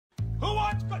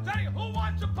tell you, who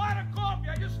wants a pot of coffee?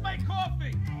 I just made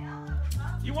coffee.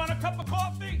 You want a cup of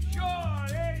coffee? Sure,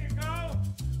 there you go.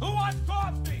 Who wants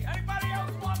coffee? Anybody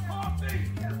else want coffee?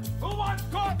 Who wants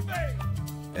coffee?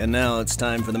 And now it's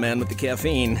time for the man with the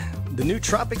caffeine, the new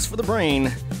tropics for the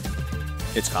brain.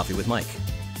 It's Coffee with Mike.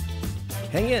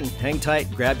 Hang in, hang tight,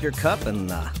 grab your cup, and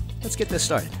let's get this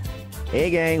started. Hey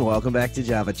gang, welcome back to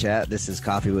Java Chat. This is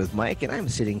Coffee with Mike, and I'm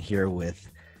sitting here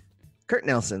with Kurt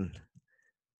Nelson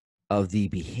of the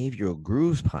Behavioral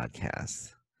Grooves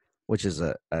podcast, which is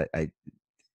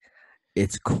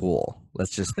it's cool.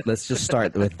 Let's just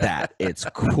start with that. It's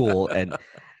cool,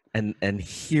 and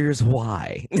here's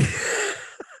why.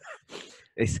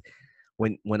 It's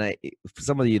when for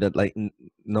some of you that like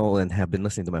know and have been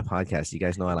listening to my podcast, you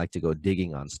guys know I like to go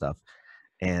digging on stuff,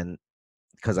 and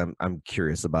because I'm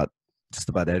curious about just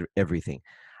about everything.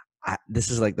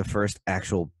 This is like the first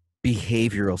actual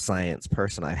behavioral science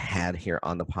person I've had here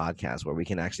on the podcast where we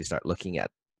can actually start looking at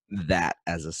that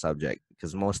as a subject,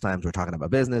 because most times we're talking about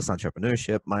business,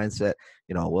 entrepreneurship, mindset,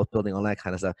 wealth building, all that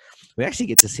kind of stuff. We actually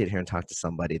get to sit here and talk to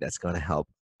somebody that's going to help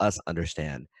us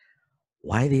understand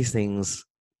why these things,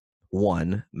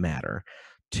 one, matter,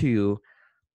 two,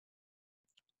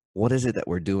 what is it that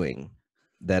we're doing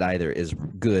that either is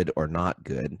good or not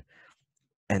good,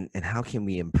 and how can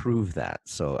we improve that?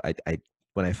 So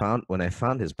when I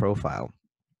found his profile,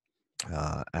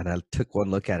 and I took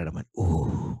one look at it, I went,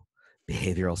 ooh,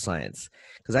 behavioral science.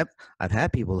 Because I've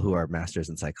had people who are masters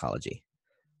in psychology,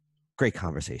 great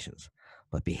conversations,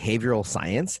 but behavioral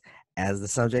science as the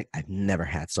subject, I've never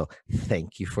had. So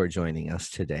thank you for joining us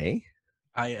today.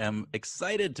 I am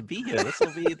excited to be here. This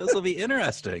will be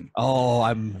interesting. Oh,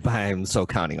 I'm so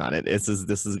counting on it. This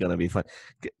is going to be fun.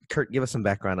 Kurt, give us some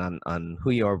background on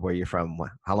who you are, where you're from,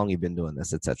 how long you've been doing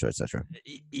this, et cetera, et cetera.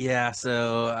 Yeah,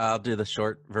 so I'll do the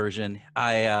short version.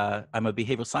 I'm a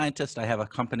behavioral scientist. I have a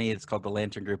company. It's called the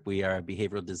Lantern Group. We are a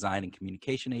behavioral design and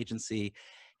communication agency.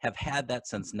 Have had that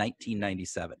since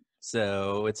 1997.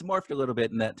 So it's morphed a little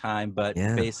bit in that time, but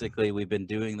basically we've been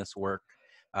doing this work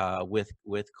with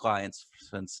clients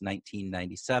since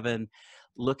 1997,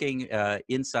 looking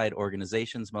inside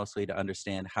organizations mostly to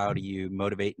understand how do you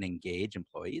motivate and engage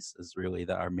employees is really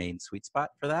our main sweet spot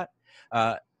for that.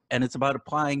 And it's about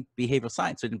applying behavioral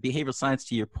science. And behavioral science,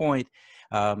 to your point,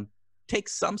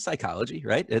 takes some psychology,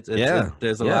 right?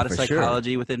 There's a lot of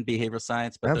psychology within behavioral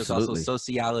science, but there's also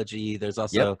sociology. There's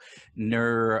also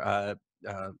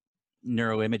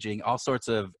neuroimaging, all sorts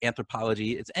of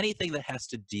anthropology. It's anything that has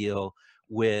to deal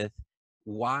with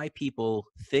why people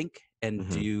think and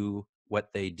do what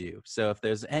they do. So if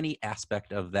there's any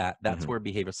aspect of that, that's where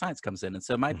behavioral science comes in. And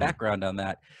so my background on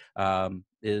that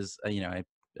is, I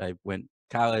went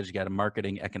college, got a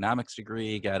marketing economics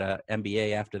degree, got a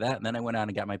MBA after that, and then I went on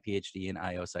and got my PhD in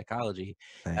IO psychology.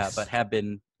 Nice. But have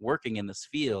been working in this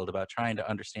field about trying to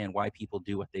understand why people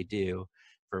do what they do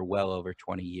for well over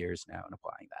 20 years now and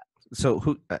applying that. So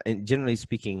who, and generally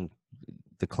speaking,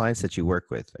 the clients that you work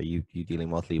with, are you dealing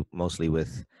mostly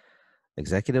with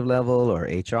executive level or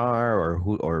HR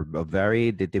or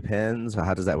varied? It depends.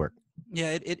 How does that work?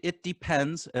 Yeah, it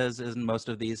depends, as in most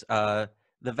of these. The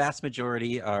vast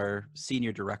majority are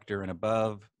senior director and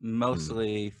above,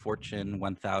 mostly Fortune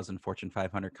 1000, Fortune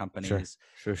 500 companies.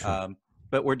 Sure.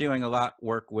 But we're doing a lot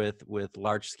work with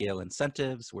large scale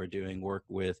incentives. We're doing work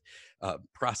with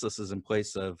processes in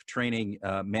place of training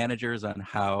managers on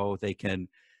how they can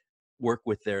work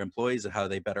with their employees and how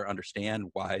they better understand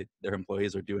why their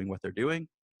employees are doing what they're doing.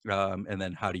 And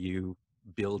then how do you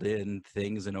build in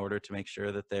things in order to make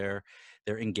sure that they're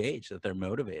engaged, that they're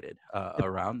motivated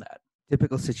around that.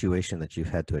 Typical situation that you've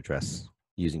had to address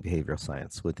using behavioral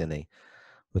science within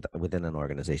an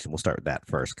organization. We'll start with that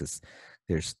first, because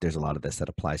there's a lot of this that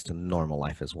applies to normal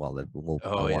life as well that we'll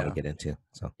want to get into.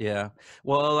 So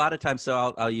well, a lot of times,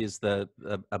 so I'll use a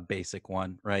basic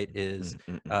one, right? Is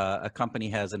a company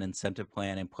has an incentive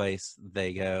plan in place.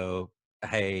 They go,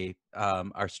 hey,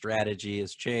 our strategy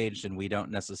has changed and we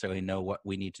don't necessarily know what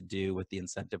we need to do with the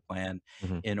incentive plan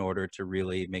in order to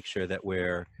really make sure that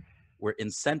we're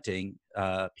incenting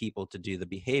people to do the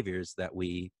behaviors that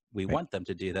we want them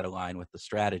to do that align with the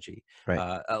strategy.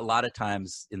 Right. A lot of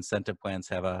times incentive plans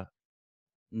have a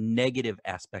negative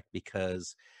aspect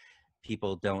because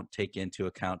people don't take into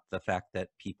account the fact that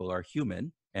people are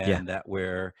human and that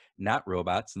we're not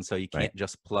robots. And so you can't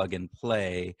just plug and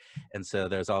play. And so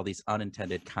there's all these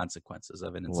unintended consequences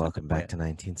of an incentive Welcome back to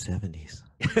 1970s.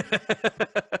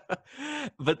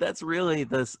 But that's really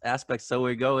this aspect. So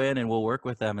we go in and we'll work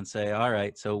with them and say, all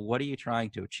right, so what are you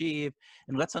trying to achieve?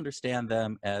 And let's understand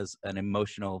them as an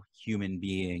emotional human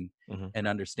being and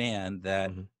understand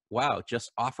that, wow,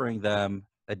 just offering them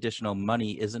additional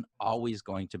money isn't always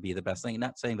going to be the best thing.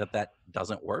 Not saying that that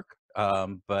doesn't work,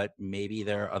 but maybe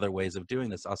there are other ways of doing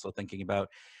this. Also thinking about,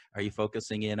 are you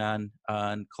focusing in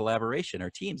on collaboration or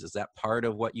teams? Is that part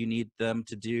of what you need them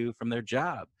to do from their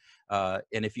job?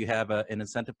 And if you have an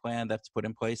incentive plan that's put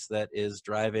in place that is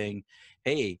driving,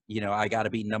 hey, I got to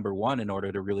be number one in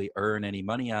order to really earn any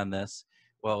money on this.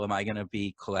 Well, am I going to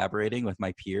be collaborating with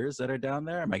my peers that are down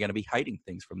there? Am I going to be hiding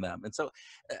things from them? And so,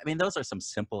 I mean, those are some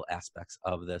simple aspects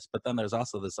of this. But then there's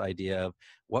also this idea of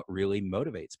what really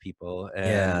motivates people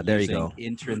Yeah, and there you using go.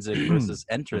 intrinsic versus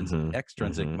Mhm,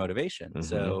 extrinsic mhm, motivation. mhm.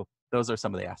 So those are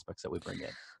some of the aspects that we bring in.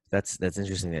 That's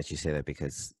interesting that you say that,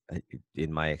 because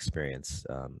in my experience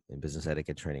in business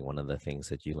etiquette training, one of the things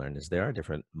that you learn is there are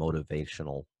different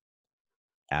motivational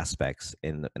aspects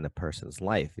in a person's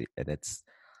life, and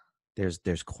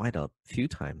there's quite a few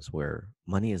times where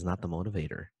money is not the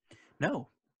motivator. No.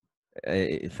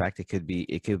 In fact, it could be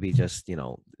just,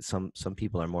 some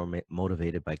people are more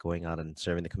motivated by going out and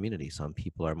serving the community. Some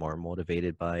people are more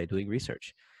motivated by doing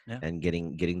research Yeah. and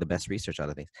getting the best research out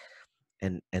of things.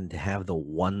 And to have the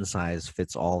one size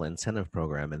fits all incentive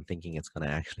program and thinking it's going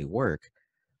to actually work,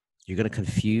 you're going to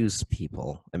confuse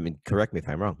people. I mean, correct me if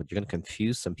I'm wrong, but you're going to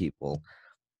confuse some people.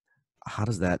 How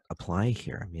does that apply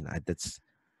here? I mean,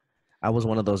 I was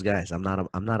one of those guys. I'm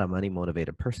not a money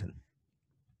motivated person.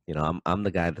 I'm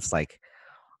the guy that's like,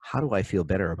 how do I feel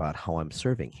better about how I'm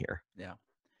serving here? Yeah.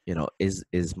 Is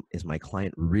my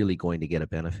client really going to get a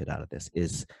benefit out of this?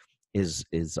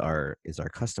 Is our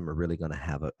customer really going to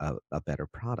have a better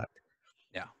product?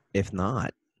 Yeah. If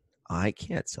not, I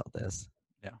can't sell this.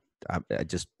 Yeah.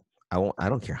 I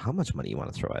don't care how much money you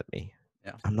want to throw at me.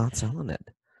 Yeah. I'm not selling it.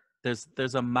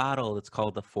 There's a model that's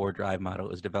called the 4 Drive model.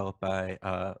 It was developed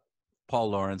by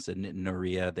Paul Lawrence and Nitin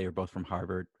Noria. They were both from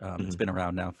Harvard. It's been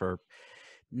around now for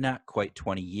not quite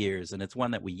 20 years, and it's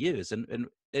one that we use. And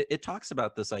it talks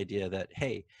about this idea that,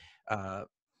 hey,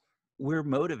 we're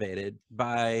motivated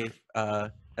by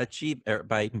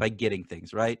by getting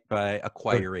things, right? By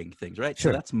acquiring things, right? So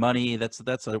Sure. that's money, that's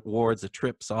awards, the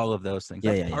trips, all of those things.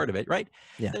 Yeah, That's yeah, yeah. part of it, right?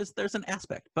 Yeah. There's an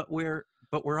aspect, but we're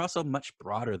also much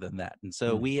broader than that. And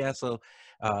so Mm. we also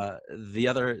the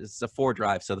other is the 4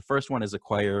 Drive. So the first one is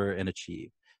acquire and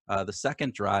achieve. The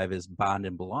second drive is bond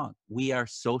and belong. We are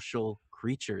social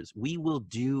creatures. We will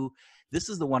do, this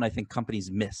is the one I think companies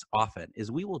miss often,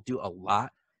 is we will do a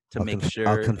lot to make I'll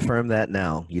sure. confirm that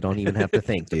now. You don't even have to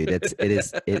think, dude.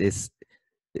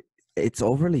 It's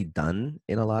overly done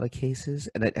in a lot of cases,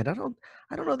 and I don't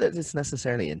know that it's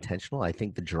necessarily intentional. I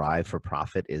think the drive for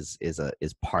profit is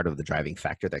part of the driving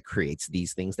factor that creates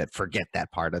these things that forget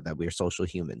that part of that we're social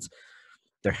humans.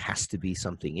 There has to be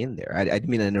something in there. I didn't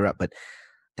mean to interrupt, but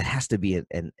there has to be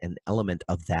an element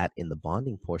of that in the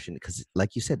bonding portion, because,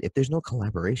 like you said, if there's no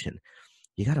collaboration,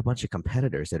 you got a bunch of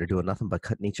competitors that are doing nothing but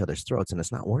cutting each other's throats, and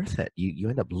it's not worth it. You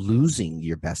end up losing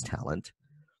your best talent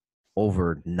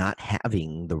over not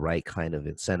having the right kind of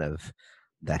incentive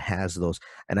that has those.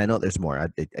 And I know there's more.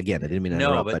 Again, I didn't mean to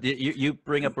No, interrupt, but you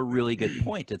bring up a really good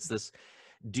point. It's this: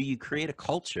 do you create a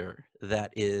culture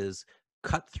that is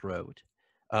cutthroat,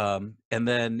 and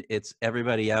then it's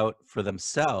everybody out for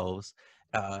themselves?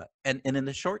 And in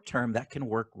the short term, that can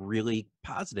work really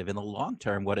positive. In the long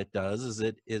term, what it does is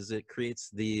it creates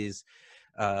these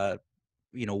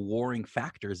warring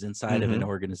factors inside of an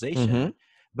organization. Mm-hmm.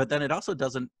 But then it also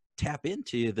doesn't tap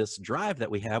into this drive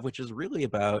that we have, which is really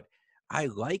about, I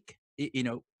like,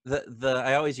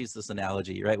 I always use this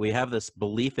analogy, right? We have this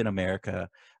belief in America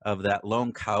of that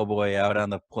lone cowboy out on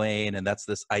the plain, and that's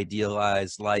this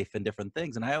idealized life and different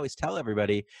things. And I always tell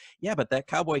everybody, yeah, but that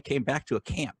cowboy came back to a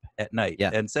camp at night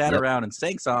Yeah. and sat Yep. around and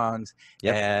sang songs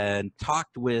Yep. and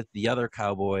talked with the other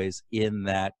cowboys in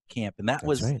that camp. And that That's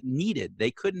was right. needed.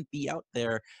 They couldn't be out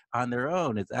there on their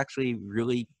own. It's actually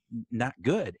really not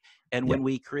good. And when Yep.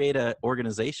 we create an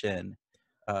organization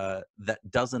that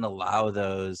doesn't allow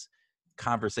those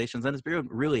conversations, and it's been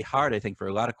really hard, I think, for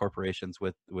a lot of corporations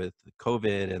with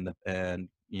COVID and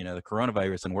the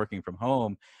coronavirus and working from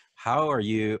home. How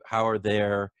are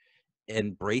they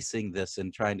embracing this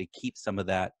and trying to keep some of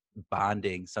that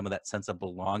bonding, some of that sense of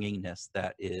belongingness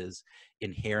that is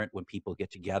inherent when people get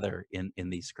together in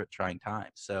these trying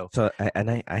times? So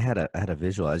I had a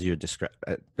visual as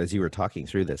you were talking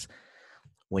through this.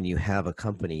 When you have a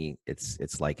company,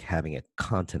 it's like having a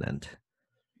continent,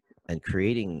 and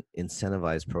creating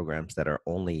incentivized programs that are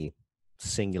only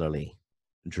singularly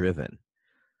driven,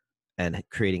 and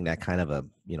creating that kind of a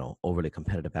overly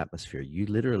competitive atmosphere. You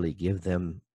literally give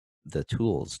them the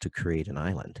tools to create an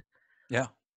island. yeah.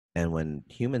 And when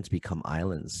humans become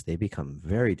islands, they become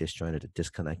very disjointed and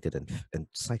disconnected, and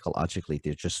psychologically,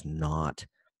 they're just not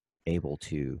able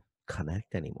to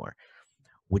connect anymore.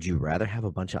 Would you rather have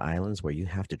a bunch of islands where you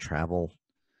have to travel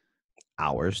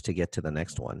hours to get to the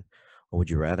next one, or would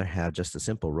you rather have just a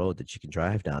simple road that you can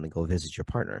drive down and go visit your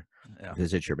partner, Yeah.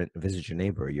 visit your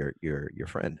neighbor, your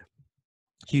friend?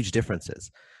 Huge differences,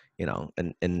 you know.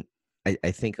 And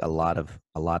I think a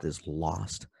lot is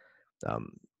lost,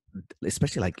 um,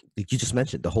 especially like you just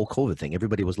mentioned, the whole COVID thing.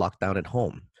 Everybody was locked down at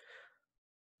home,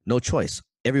 no choice.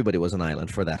 Everybody was an island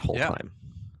for that whole Yeah. time.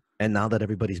 And now that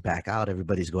everybody's back out,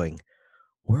 everybody's going,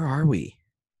 where are we?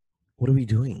 What are we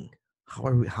doing? How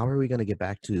are we going to get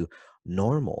back to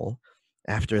normal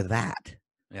after that?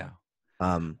 Yeah.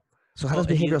 So how Well,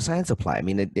 does and behavioral science apply? I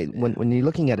mean, yeah. when you're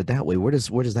looking at it that way, where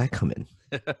does that come in?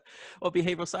 Well,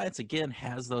 behavioral science again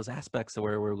has those aspects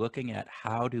where we're looking at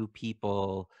how do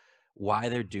people, why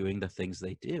they're doing the things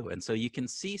they do. And so you can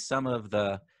see some of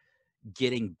the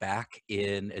getting back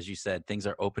in, as you said, things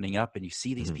are opening up and you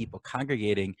see these Mhm. people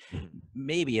congregating Mhm.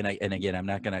 maybe, and again, I'm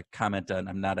not going to comment on,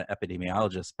 I'm not an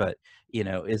epidemiologist, but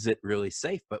is it really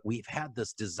safe? But we've had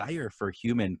this desire for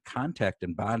human contact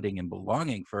and bonding and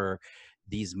belonging for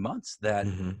these months that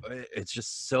Mhm. it's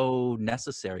just so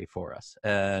necessary for us.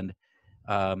 And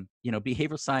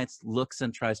behavioral science looks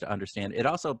and tries to understand. It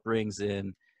also brings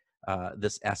in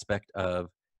this aspect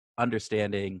of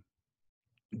understanding.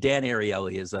 Dan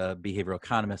Ariely is a behavioral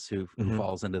economist who Mhm.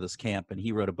 falls into this camp, and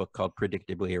he wrote a book called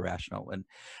Predictably Irrational. And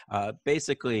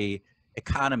basically,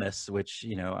 economists, which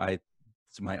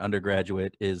so my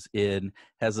undergraduate is in,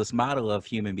 has this model of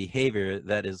human behavior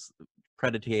that is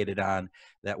predicated on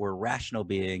that we're rational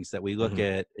beings, that we look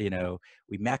Mhm. at,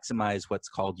 we maximize what's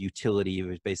called utility,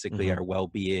 which is basically Mhm. our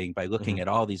well-being, by looking Mhm. at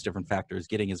all these different factors,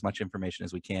 getting as much information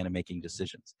as we can, and making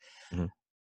decisions. Mhm.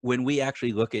 When we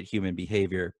actually look at human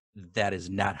behavior, that is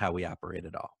not how we operate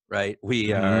at all, right? We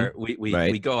Mhm. are we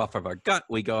Right. go off of our gut,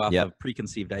 we go off Yep. of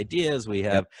preconceived ideas. We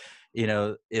Yep.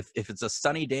 have, if it's a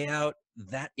sunny day out,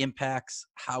 that impacts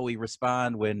how we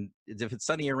respond. When if it's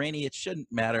sunny or rainy, it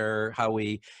shouldn't matter how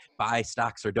we buy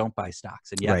stocks or don't buy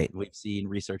stocks. And yet Right. we've seen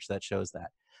research that shows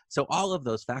that. So all of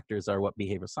those factors are what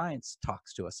behavioral science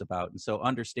talks to us about. And so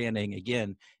understanding,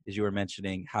 again, as you were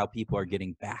mentioning, how people are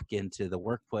getting back into the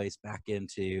workplace, back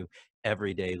into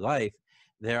everyday life,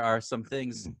 there are some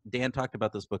things. Dan talked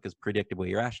about this book as Predictably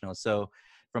Irrational. So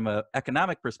from an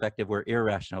economic perspective, we're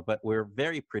irrational, but we're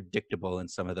very predictable in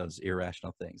some of those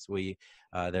irrational things.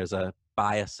 There's a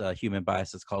bias, a human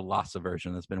bias, it's called loss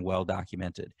aversion, that's been well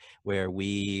documented, where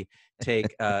we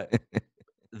take I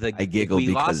if giggle we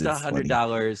because lost it's funny.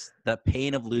 $100, the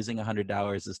pain of losing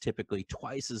 $100 is typically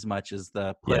twice as much as the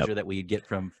Yep. pleasure that we get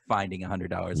from finding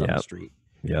 $100 on the Yep. street.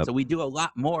 Yep. So we do a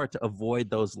lot more to avoid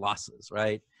those losses,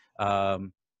 right?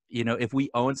 If we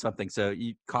own something, so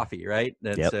coffee, right?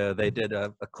 And Yep. so they did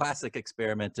a classic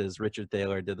experiment, as Richard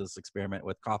Thaler did this experiment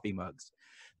with coffee mugs.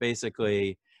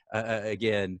 Basically,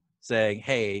 again, saying,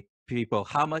 hey, people,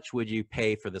 how much would you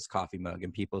pay for this coffee mug?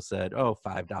 And people said, oh,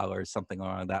 $5, something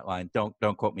along that line.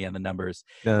 Don't quote me on the numbers.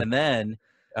 Yeah. And then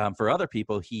for other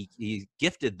people, he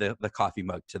gifted the coffee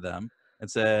mug to them and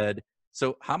said,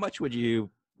 so how much would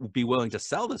you be willing to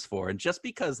sell this for? And just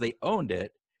because they owned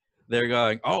it, they're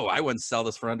going, oh, I wouldn't sell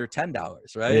this for under $10,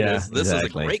 right? Yeah. This is a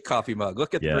Exactly. great coffee mug.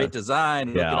 Look at the Yeah. great design.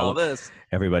 Look Yeah. at all this.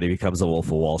 Everybody becomes a wolf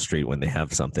of Wall Street when they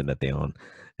have something that they own.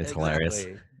 It's hilarious.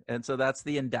 Exactly. And so that's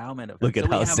the endowment of it. Look at So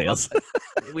we house have sales.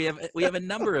 we have a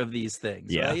number of these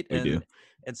things, Yeah, right? we do.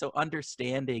 And so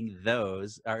understanding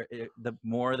those are the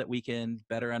more that we can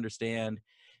better understand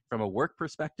from a work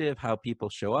perspective how people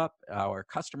show up, how our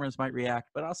customers might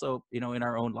react, but also in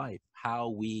our own life how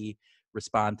we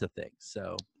respond to things.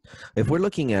 So If we're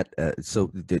looking at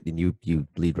and you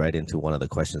lead right into one of the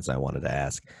questions I wanted to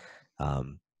ask,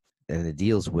 and it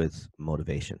deals with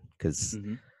motivation, because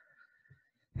mhm.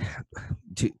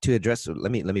 to address,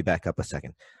 let me back up a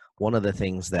second. One of the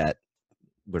things that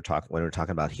when we're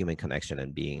talking about human connection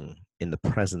and being in the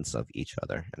presence of each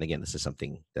other, and again, this is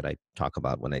something that I talk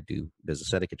about when I do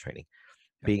business etiquette training.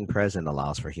 Yep. Being present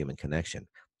allows for human connection.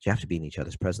 You have to be in each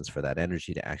other's presence for that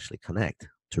energy to actually connect,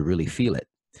 to really feel it.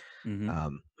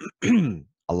 Mhm.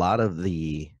 A lot of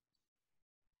the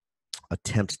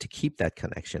attempt to keep that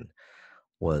connection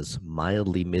was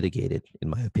mildly mitigated, in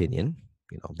my opinion.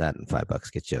 That and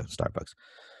 $5 gets you Starbucks.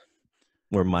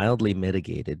 Were mildly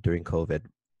mitigated during COVID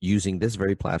using this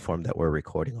very platform that we're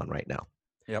recording on right now.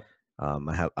 Yep.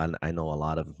 I know a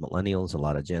lot of millennials, a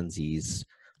lot of Gen Zs.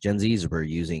 Gen Zs were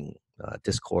using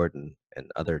Discord and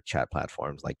other chat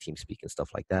platforms like TeamSpeak and stuff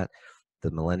like that.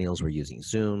 The millennials were using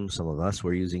Zoom. Some of us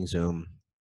were using Zoom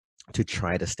to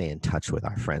try to stay in touch with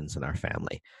our friends and our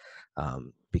family,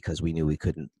 because we knew we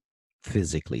couldn't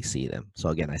physically see them. So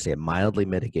again, I say mildly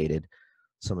mitigated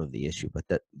some of the issue. But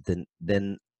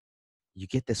then you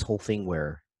get this whole thing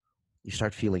where you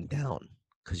start feeling down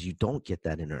because you don't get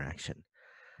that interaction.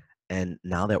 And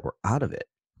now that we're out of it,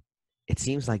 it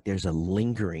seems like there's a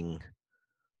lingering,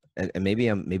 and maybe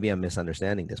I'm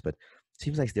misunderstanding this, but it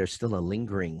seems like there's still a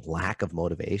lingering lack of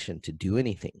motivation to do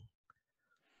anything.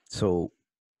 So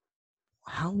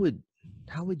how would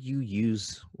you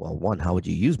use, well, one, how would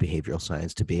you use behavioral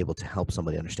science to be able to help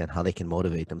somebody understand how they can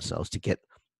motivate themselves to get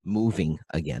moving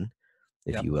again,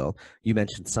 if Yep. you will? You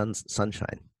mentioned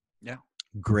sunshine. Yeah.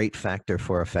 Great factor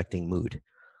for affecting mood.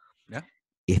 Yeah.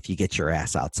 If you get your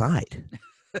ass outside.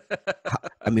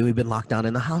 I mean, we've been locked down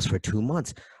in the house for 2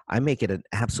 months. I make it an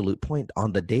absolute point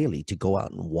on the daily to go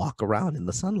out and walk around in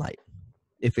the sunlight.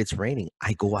 If it's raining,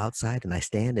 I go outside and I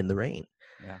stand in the rain.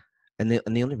 Yeah. And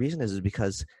the only reason is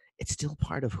because it's still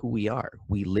part of who we are.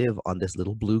 We live on this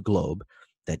little blue globe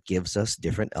that gives us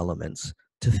different elements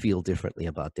to feel differently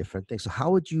about different things. So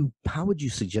how would you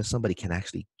suggest somebody can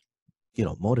actually,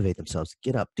 motivate themselves,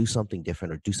 get up, do something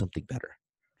different, or do something better?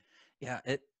 Yeah,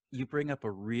 you bring up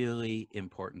a really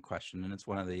important question, and it's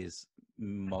one of these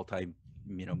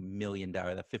 $multi-million,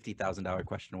 the $50,000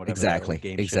 question, whatever that old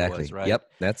game show was, right?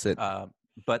 Yep, that's it.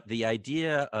 But the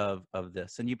idea of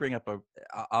this, and you bring up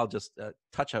I'll just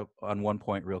touch up on one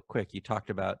point real quick. You talked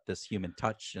about this human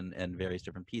touch and various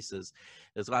different pieces.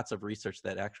 There's lots of research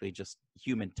that actually just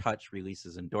human touch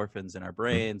releases endorphins in our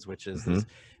brains, which is this,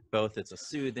 both it's a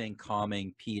soothing,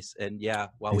 calming piece. And yeah,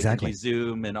 while we can do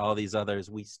Zoom and all these others,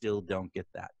 we still don't get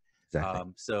that.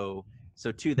 Exactly. So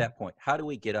to that point, how do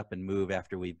we get up and move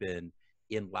after we've been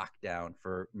in lockdown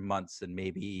for months, and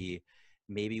maybe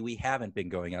we haven't been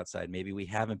going outside, maybe we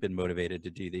haven't been motivated to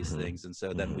do these things, and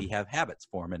so then we have habits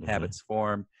form, and habits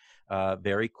form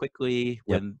very quickly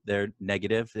when they're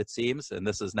negative, it seems. And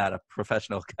this is not a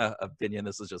professional opinion,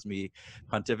 this is just me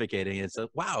pontificating. It's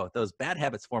wow, those bad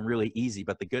habits form really easy,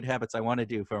 but the good habits I want to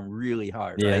do form really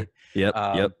hard, right?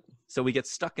 Yep. So we get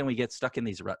stuck in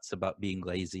these ruts about being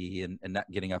lazy and not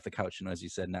getting off the couch, and as you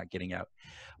said, not getting out.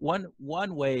 One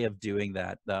way of doing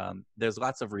that, there's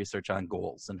lots of research on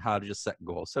goals and how to just set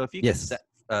goals. So if you can set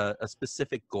a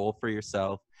specific goal for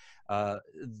yourself,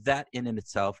 that in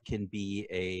itself can be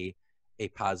a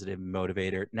positive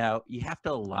motivator. Now, you have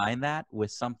to align that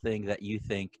with something that you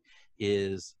think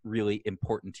is really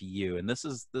important to you. And this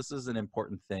is an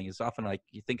important thing. It's often like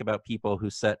you think about people who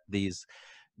set these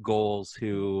goals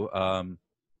who a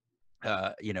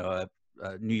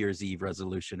New Year's Eve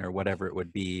resolution or whatever it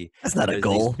would be. That's not a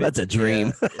goal. That's a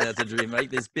dream. Yeah, that's a dream.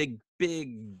 Like these big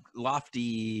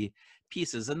lofty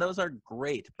pieces, and those are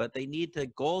great, but they need the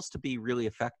goals to be really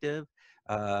effective.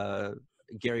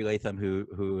 Gary Latham,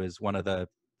 who is one of the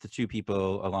two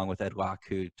people along with Ed Locke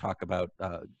who talk about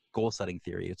goal setting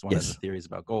theory. It's one of the theories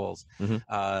about goals.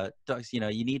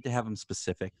 You need to have them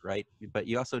specific, right? But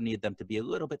you also need them to be a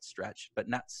little bit stretched, but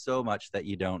not so much that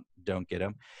you don't get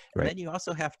them. And then you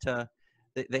also have to,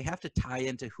 they have to tie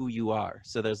into who you are.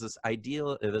 So there's this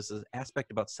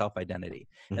aspect about self-identity.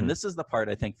 And this is the part,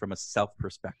 I think, from a self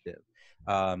perspective.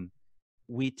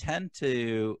 We tend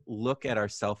to look at our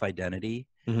self-identity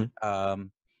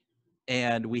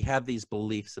and we have these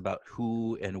beliefs about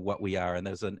who and what we are. And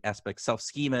there's an aspect,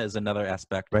 self-schema is another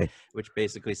aspect, which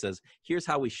basically says, here's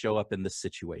how we show up in this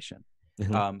situation.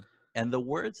 And the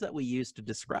words that we use to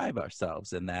describe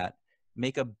ourselves in that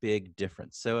make a big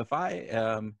difference. So if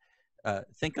I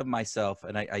think of myself,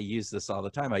 and I use this all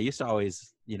the time, I used to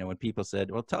always, when people said,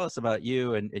 well, tell us about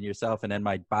you and yourself. And in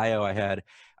my bio, I had,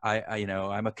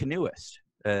 I'm a canoeist.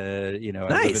 I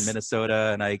live in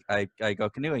Minnesota and I go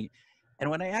canoeing. And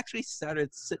when I actually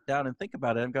started to sit down and think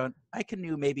about it, I'm going, I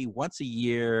canoe maybe once a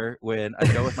year when I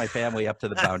go with my family up to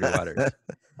the Boundary Waters.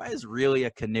 If I was really a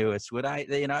canoeist, would I,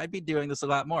 I'd be doing this a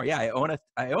lot more. Yeah, I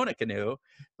own a canoe,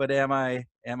 but am I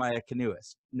a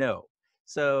canoeist? No.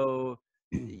 So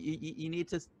you need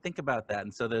to think about that.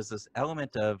 And so there's this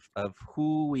element of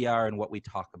who we are and what we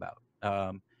talk about.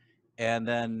 And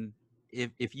then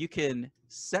if you can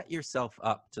set yourself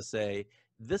up to say,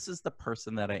 this is the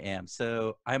person that I am.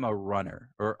 So I'm a runner,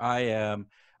 or I'm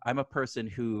a person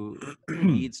who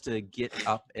needs to get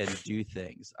up and do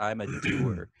things. I'm a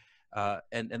doer.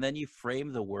 And then you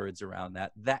frame the words around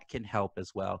that. That can help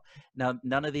as well. Now,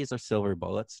 none of these are silver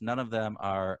bullets. None of them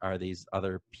are these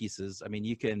other pieces. I mean,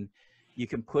 you can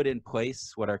put in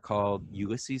place what are called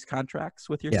Ulysses contracts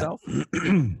with yourself.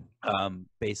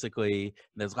 Basically,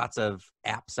 there's lots of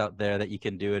apps out there that you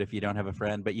can do it if you don't have a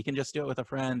friend, but you can just do it with a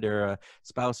friend or a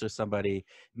spouse or somebody,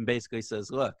 and basically says,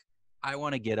 look, I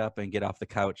want to get up and get off the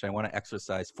couch. I want to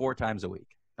exercise 4 times a week.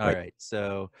 All right.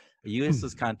 So a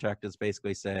Ulysses contract is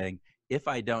basically saying, if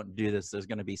I don't do this, there's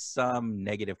going to be some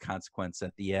negative consequence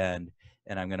at the end,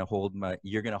 and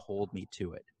you're going to hold me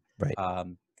to it. Right. So it might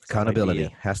be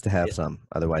Accountability has to have some,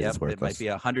 otherwise it's Yep, it might worthless. be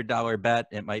 $100 bet.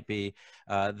 It might be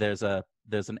there's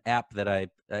an app that I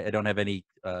don't have any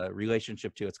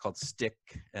relationship to. It's called Stick,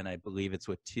 and I believe it's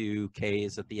with 2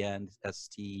 K's at the end,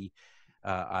 STIKK,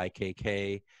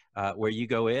 where you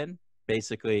go in,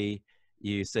 basically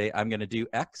you say, I'm going to do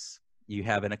X. You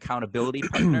have an accountability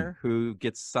partner who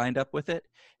gets signed up with it,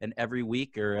 and every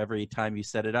week or every time you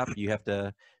set it up, you have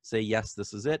to say, yes,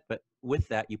 this is it. But with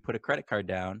that, you put a credit card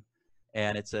down,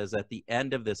 and it says at the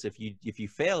end of this, if you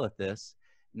fail at this,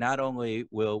 not only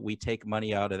will we take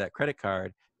money out of that credit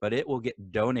card, but it will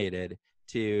get donated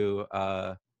to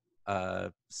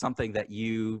something that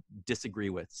you disagree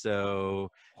with.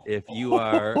 So if you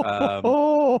are,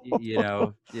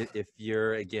 if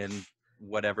you're, again,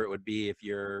 whatever it would be, if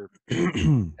you're,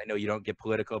 I know you don't get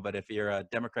political, but if you're a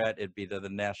Democrat, it'd be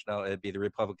the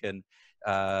Republican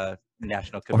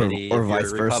National Committee. or if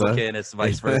vice you're a versa. Republican, it's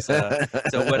vice versa.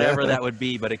 So whatever that would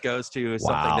be, but it goes to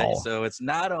something Wow. so it's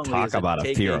not only Talk is it about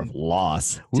a fear of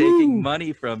loss. taking Woo!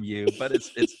 money from you, but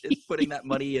it's putting that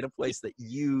money in a place that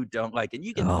you don't like, and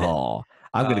you can fit. Oh,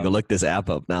 I'm gonna go look this app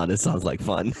up now. This sounds like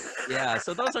fun. Yeah,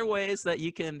 so those are ways that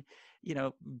you can,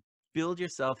 build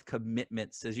yourself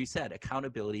commitments. As you said,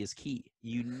 accountability is key.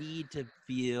 You need to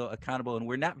feel accountable, and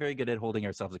we're not very good at holding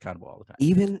ourselves accountable all the time.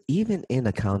 Even in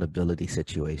accountability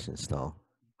situations, though,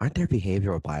 aren't there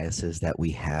behavioral biases that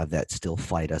we have that still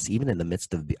fight us, even in the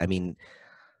midst of? I mean,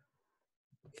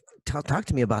 talk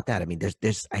to me about that. I mean,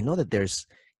 there's I know that there's,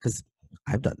 because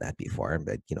I've done that before,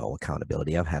 but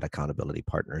accountability. I've had accountability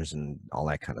partners and all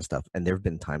that kind of stuff, and there have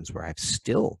been times where I've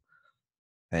still.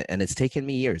 And it's taken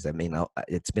me years. I mean,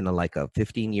 it's been like a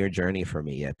 15-year journey for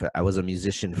me. I was a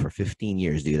musician for 15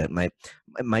 years, dude.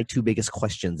 My 2 biggest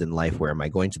questions in life were, am I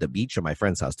going to the beach or my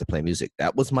friend's house to play music?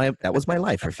 That was my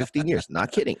life for 15 years.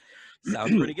 Not kidding.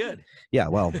 Sounds pretty good. Yeah,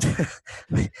 well,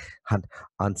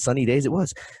 on sunny days it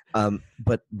was.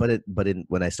 But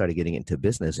when I started getting into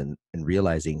business and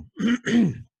realizing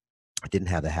I didn't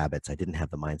have the habits, I didn't have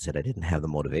the mindset, I didn't have the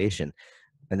motivation,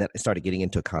 and then I started getting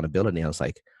into accountability. I was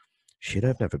like, shit,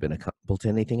 I've never been accountable to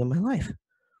anything in my life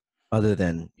other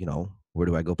than, where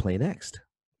do I go play next?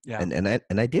 Yeah.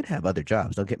 And I did have other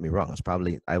jobs. Don't get me wrong.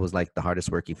 I was like the hardest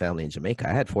working family in Jamaica.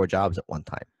 I had 4 jobs at one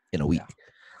time in a week. Yeah.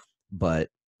 But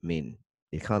I mean,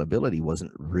 the accountability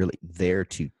wasn't really there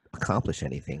to accomplish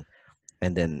anything.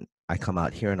 And then I come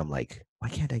out here and I'm like, why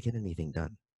can't I get anything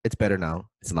done? It's better now.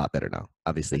 It's a lot better now,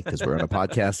 obviously, because we're on a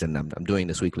podcast and I'm doing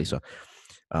this weekly. So,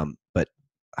 but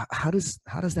how does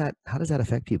that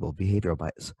affect people? Behavioral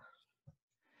bias.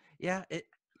 Yeah,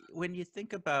 when you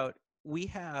think about, we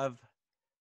have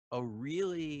our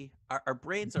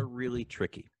brains are really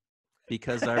tricky,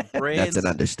 because our brains. That's an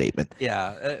understatement.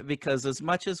 Yeah, because as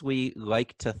much as we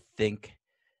like to think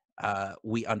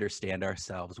we understand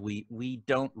ourselves, we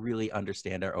don't really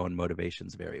understand our own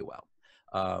motivations very well.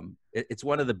 It's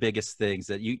one of the biggest things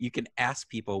that you can ask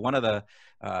people. One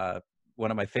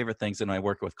of my favorite things when I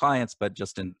work with clients, but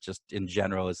just in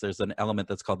general, is there's an element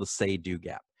that's called the say-do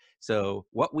gap. So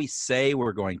what we say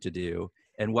we're going to do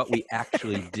and what we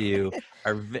actually do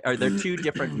are they're 2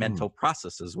 different mental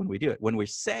processes when we do it. When we're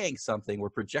saying something, we're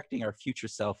projecting our future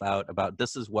self out about,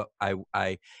 this is what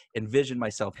I envision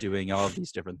myself doing, all of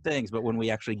these different things. But when we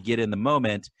actually get in the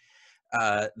moment,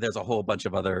 there's a whole bunch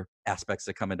of other aspects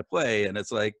that come into play, and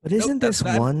it's like, but isn't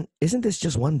this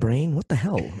just one brain? What the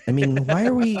hell? I mean, why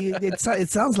are we? It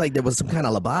sounds like there was some kind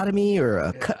of lobotomy or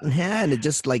a cut in half, and it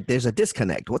just like there's a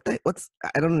disconnect. I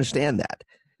don't understand that.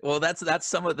 Well, that's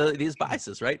some of these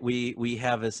biases, right? We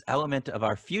have this element of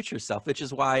our future self, which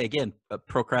is why, again,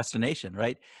 procrastination,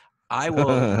 right? I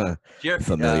will.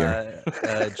 Familiar.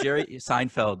 Jerry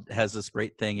Seinfeld has this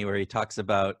great thing where he talks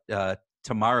about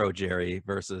tomorrow Jerry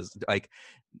versus like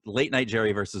late night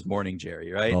Jerry versus morning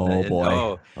Jerry, right? Oh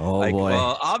boy. Boy.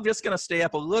 Well, I'm just going to stay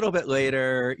up a little bit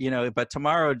later, but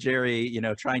tomorrow Jerry,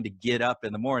 trying to get up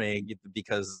in the morning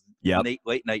because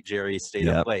late night Jerry stayed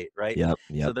up late, right? Yep.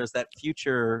 So there's that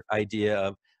future idea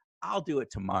of, I'll do it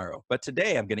tomorrow, but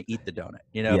today I'm going to eat the donut,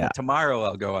 but tomorrow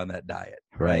I'll go on that diet.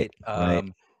 Right.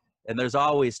 And there's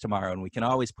always tomorrow, and we can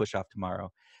always push off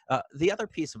tomorrow. The other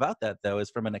piece about that, though, is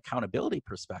from an accountability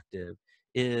perspective,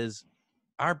 is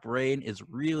our brain is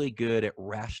really good at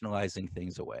rationalizing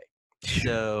things away.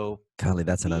 So, Golly,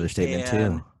 that's an understatement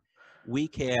too. We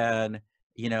can,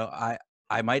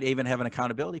 I might even have an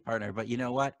accountability partner, but you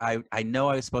know what? I know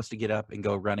I was supposed to get up and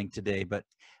go running today, but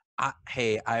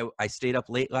I stayed up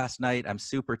late last night. I'm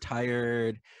super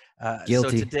tired. So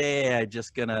Guilty. today I'm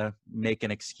just gonna make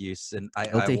an excuse, and I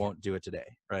Guilty. won't do it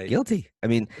today, right? Guilty. I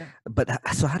mean, Yeah. but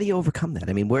so how do you overcome that?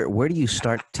 I mean, where do you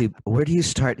start to where do you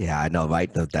start? Yeah, I know,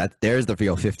 right? That there's the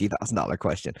real $50,000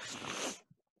 question.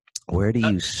 Where do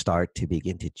you start to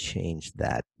begin to change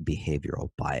that behavioral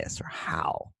bias, or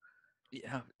how?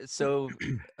 Yeah. So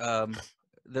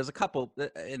there's a couple,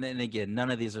 and then again, none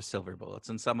of these are silver bullets,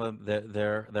 and some of them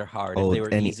they're hard. If Oh, they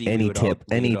were easy, we any would all tip, do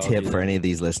for them. any of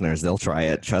these listeners? They'll try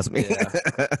it. Trust me.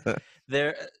 Yeah.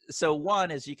 There. So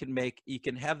one is you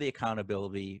can have the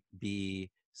accountability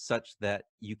be such that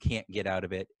you can't get out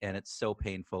of it, and it's so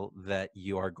painful that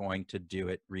you are going to do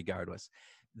it regardless.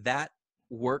 That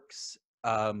works.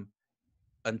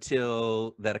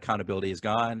 Until that accountability is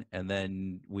gone, and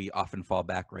then we often fall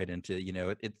back right into,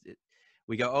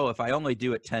 we go, oh, if I only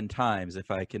do it 10 times,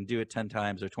 if I can do it 10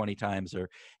 times or 20 times,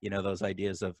 or those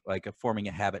ideas of like forming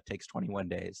a habit takes 21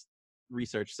 days.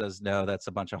 Research says no, that's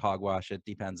a bunch of hogwash. It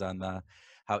depends on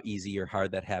how easy or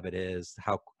hard that habit is.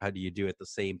 How do you do it the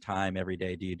same time every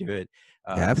day? Do you do it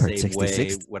Yeah, I've the heard same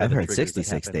 66. way? What are I've the heard triggers that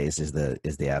 66 happen? days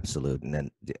is the absolute, and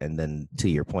then to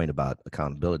your point about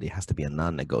accountability, it has to be a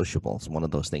non-negotiable. It's one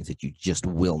of those things that you just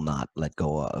will not let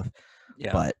go of.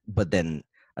 Yeah. But then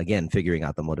again, figuring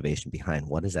out the motivation behind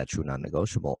what is that true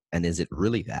non-negotiable, and is it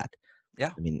really that?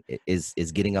 Yeah. I mean, is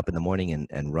getting up in the morning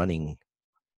and running.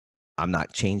 I'm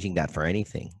not changing that for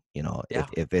anything. Yeah.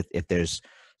 If there's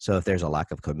a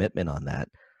lack of commitment on that,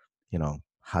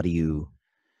 how do you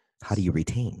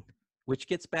retain? Which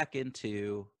gets back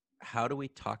into, how do we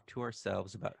talk to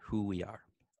ourselves about who we are?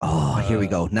 Oh, here we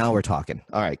go. Now we're talking.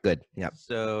 All right, good. Yeah.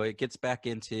 So it gets back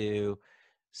into,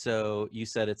 so you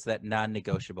said it's that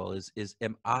non-negotiable is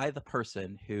am I the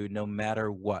person who, no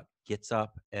matter what, gets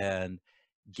up and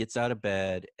gets out of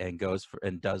bed and goes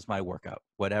and does my workout,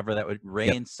 whatever that would,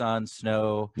 rain, sun,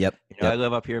 snow. Yep. I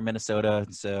live up here in Minnesota,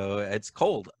 so it's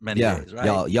cold many Yeah. days,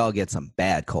 right? Y'all get some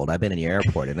bad cold. I've been in your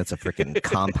airport, and it's a freaking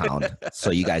compound, so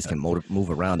you guys can move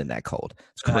around in that cold.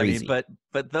 It's crazy. I mean,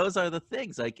 but those are the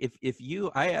things. Like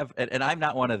I have, and I'm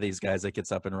not one of these guys that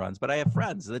gets up and runs, but I have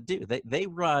friends that do. They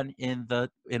run in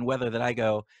weather that I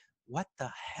go, what the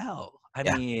hell? I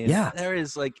mean, there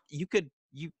is like,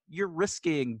 you're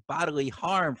risking bodily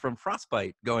harm from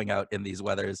frostbite going out in these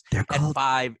weathers at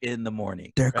 5 a.m.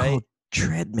 They're right? called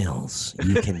treadmills.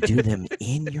 You can do them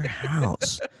in your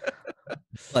house.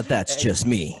 But that's just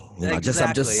me. I'm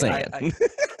just saying.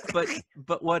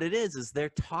 But what it is they're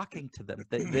talking to them.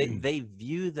 They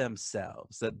view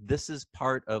themselves that this is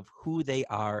part of who they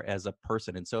are as a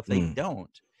person. And so if they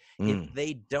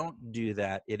don't do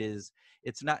that,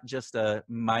 it's not just a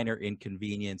minor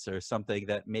inconvenience or something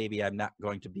that maybe I'm not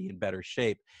going to be in better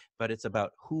shape, but it's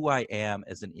about who I am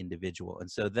as an individual. And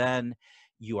so then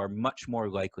you are much more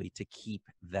likely to keep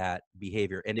that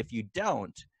behavior. And if you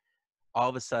don't, all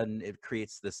of a sudden it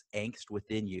creates this angst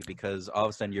within you, because all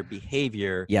of a sudden your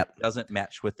behavior doesn't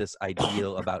match with this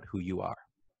ideal about who you are.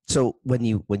 So when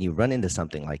you run into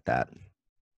something like that,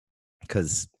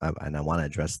 because I want to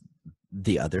address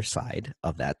the other side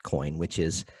of that coin, which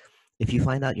is, if you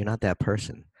find out you're not that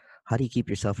person, how do you keep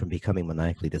yourself from becoming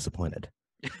maniacally disappointed?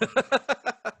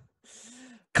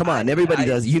 Come on, everybody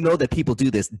does. You know that people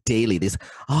do this daily. This,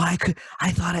 I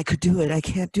thought I could do it. I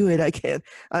can't do it. I can't.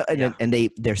 And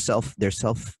their self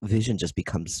vision just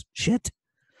becomes shit.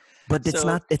 But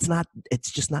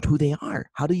it's just not who they are.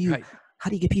 How do you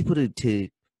get people to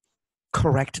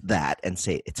correct that and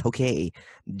say it's okay?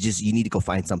 Just, you need to go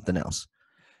find something else.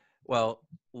 Well,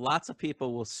 lots of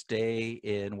people will stay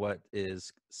in what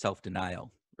is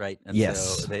self-denial, right? And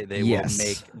so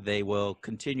they will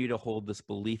continue to hold this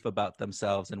belief about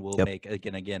themselves, and will make,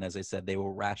 again, as I said, they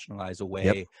will rationalize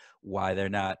away why they're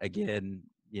not, again,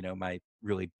 my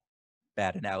really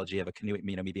bad analogy of a canoe,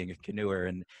 me being a canoer,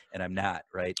 and I'm not,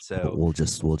 right? So we'll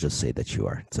just say that you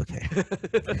are. It's okay.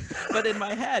 But in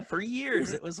my head for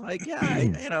years it was like,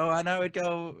 and I would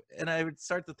go and I would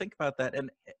start to think about that, and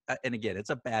again, it's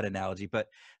a bad analogy, but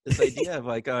this idea of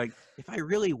like going, if I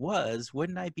really was,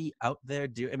 wouldn't I be out there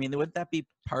wouldn't that be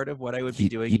part of what I would be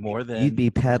doing more than you'd be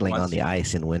paddling on the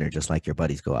ice in winter, just like your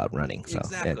buddies go out running. So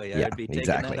exactly, I would be taking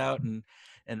that out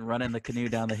and running the canoe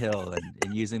down the hill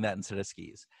and using that instead of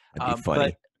skis. That'd be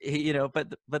funny.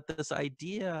 But this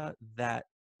idea that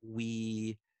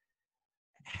we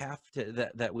have to,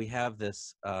 that we have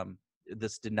this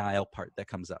this denial part that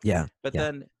comes up. But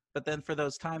then for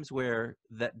those times where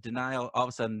that denial, all of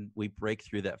a sudden we break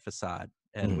through that facade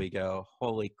and we go,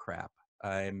 holy crap,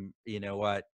 I'm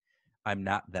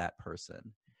not that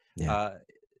person.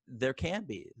 There can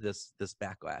be this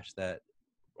backlash that,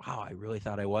 wow, I really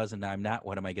thought I was, and now I'm not.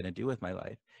 What am I going to do with my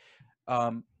life?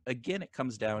 again, it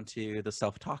comes down to the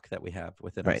self-talk that we have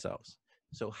within Right. ourselves.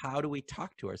 So how do we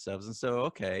talk to ourselves? And so,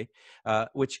 okay,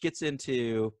 which gets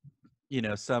into,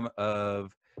 some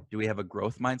of, do we have a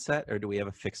growth mindset or do we have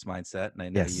a fixed mindset? And I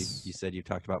know you Yes. said you've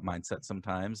talked about mindset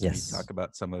sometimes, and you Yes. talk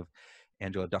about some of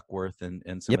Angela Duckworth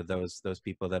and some Yep. of those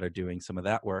people that are doing some of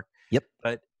that work. Yep.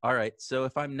 But all right, so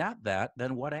if I'm not that,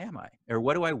 then what am I? Or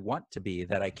what do I want to be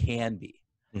that I can be?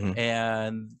 Mhm.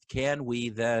 And can we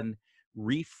then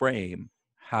reframe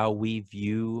how we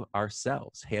view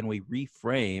ourselves? Can we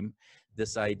reframe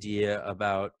this idea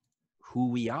about who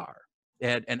we are?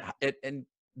 And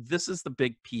this is the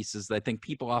big piece, is I think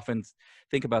people often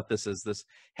think about this as this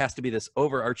has to be this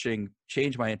overarching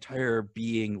change my entire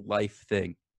being life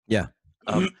thing. Yeah.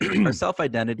 Our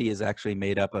self-identity is actually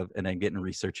made up of, and I'm getting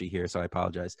researchy here, so I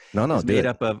apologize. No, Is do made it.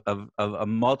 up of a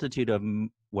multitude of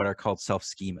what are called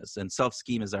self-schemas. And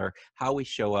self-schemas are how we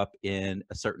show up in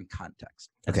a certain context,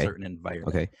 a Okay. certain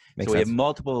environment. Okay. Makes So we have sense.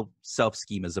 multiple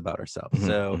self-schemas about ourselves. Mhm,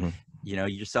 So, mhm.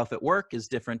 Yourself at work is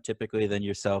different typically than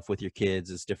yourself with your kids,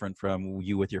 is different from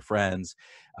you with your friends,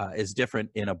 is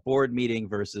different in a board meeting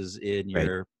versus in Right.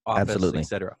 your office, Absolutely.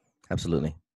 etc.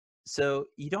 Absolutely. So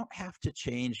you don't have to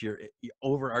change your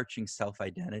overarching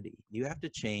self-identity. You have to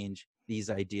change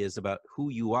these ideas about who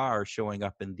you are showing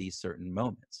up in these certain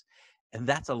moments. And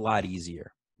that's a lot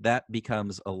easier. That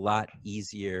becomes a lot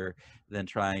easier than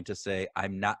trying to say,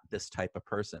 I'm not this type of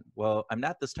person. Well, I'm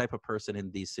not this type of person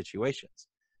in these situations.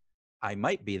 I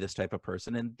might be this type of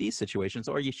person in these situations.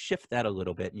 Or you shift that a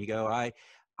little bit and you go,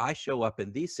 I show up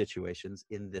in these situations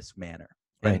in this manner.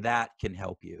 Right. And that can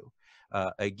help you.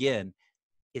 Again,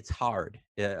 it's hard,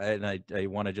 and I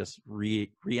want to just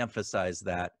re-emphasize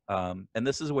that. And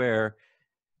this is where,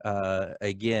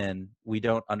 again, we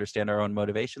don't understand our own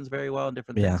motivations very well in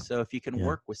different Yeah. things. So if you can Yeah.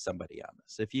 work with somebody on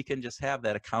this, if you can just have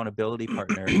that accountability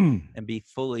partner and be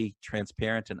fully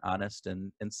transparent and honest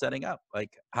and setting up,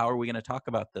 like, how are we going to talk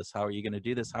about this? How are you going to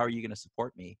do this? How are you going to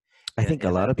support me? I think a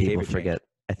lot that of people behavior change? forget.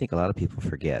 I think a lot of people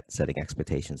forget setting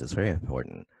expectations is very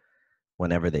important.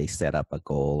 Whenever they set up a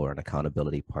goal or an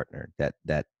accountability partner,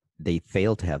 that they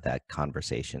fail to have that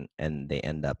conversation and they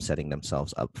end up setting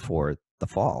themselves up for the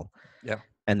fall. Yeah.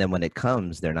 And then when it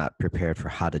comes, they're not prepared for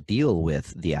how to deal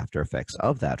with the after effects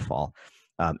of that fall.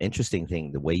 Interesting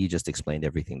thing, the way you just explained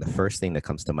everything, the first thing that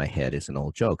comes to my head is an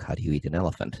old joke. How do you eat an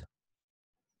elephant?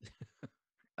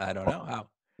 I don't know how.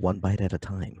 One bite at a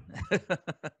time.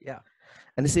 Yeah.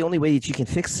 And it's the only way that you can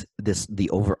fix this. The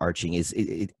overarching is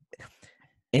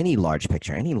any large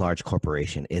picture, any large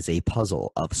corporation is a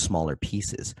puzzle of smaller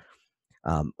pieces.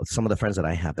 Some of the friends that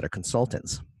I have that are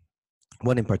consultants,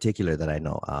 one in particular that I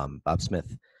know, Bob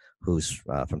Smith, who's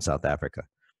from South Africa,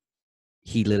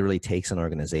 he literally takes an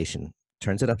organization,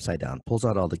 turns it upside down, pulls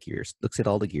out all the gears, looks at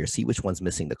all the gears, see which one's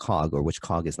missing the cog or which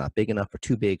cog is not big enough or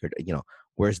too big, or,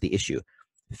 where's the issue,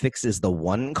 fixes the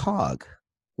one cog,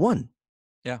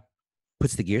 Yeah.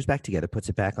 puts the gears back together, puts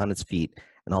it back on its feet,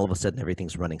 and all of a sudden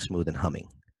everything's running smooth and humming.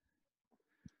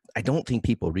 I don't think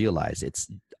people realize it's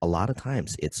a lot of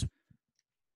times it's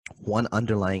one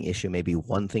underlying issue, maybe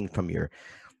one thing from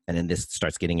and then this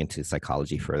starts getting into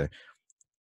psychology further,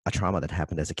 a trauma that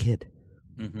happened as a kid.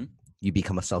 Mm-hmm. You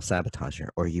become a self-sabotager,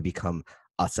 or you become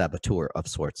a saboteur of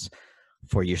sorts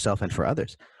for yourself and for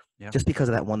others. Yeah. Just because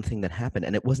of that one thing that happened.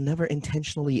 And it was never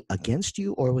intentionally against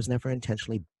you, or was never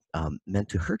intentionally meant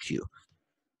to hurt you,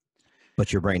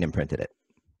 but your brain imprinted it.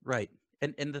 Right.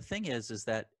 And the thing is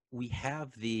that we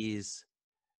have these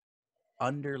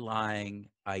underlying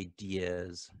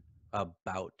ideas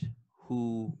about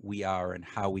who we are and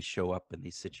how we show up in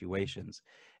these situations.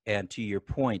 And to your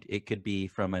point, it could be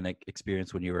from an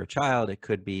experience when you were a child. It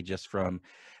could be just from,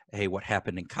 hey, what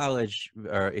happened in college,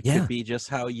 or it could be just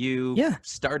how you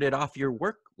started off your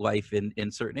work life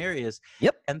in certain areas.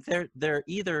 Yep. And they're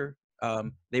either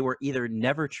they were either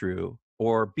never true,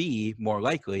 or B, more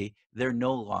likely, they're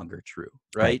no longer true,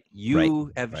 right?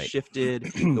 You have shifted,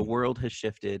 the world has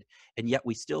shifted, and yet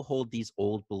we still hold these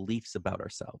old beliefs about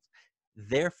ourselves.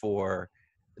 Therefore,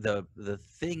 the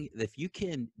thing, if you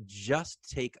can just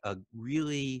take a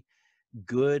really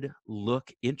good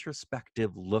look,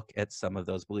 introspective look at some of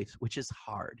those beliefs, which is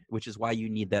hard, which is why you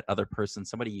need that other person,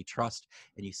 somebody you trust,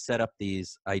 and you set up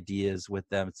these ideas with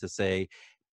them to say,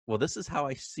 well, this is how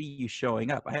I see you showing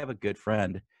up. I have a good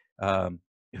friend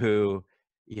who,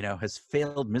 has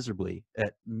failed miserably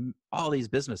at all these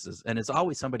businesses, and it's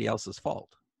always somebody else's fault.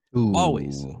 Ooh.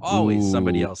 Always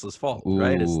somebody else's fault,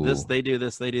 right? It's this, Ooh. they do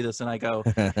this, and I go,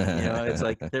 it's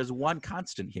like, there's one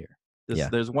constant here.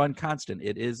 There's one constant.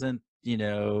 It isn't,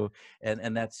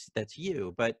 and that's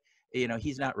you. But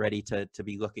he's not ready to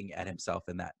be looking at himself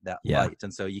in that Yeah. light.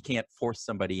 And so you can't force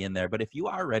somebody in there. But if you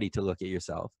are ready to look at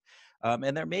yourself,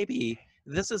 and there may be,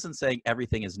 this isn't saying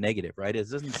everything is negative, right? It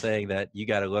isn't saying that you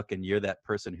got to look and you're that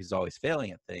person who's always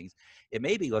failing at things. It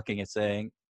may be looking at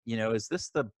saying, is this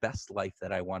the best life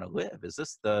that I want to live? Is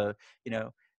this the,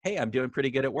 hey, I'm doing pretty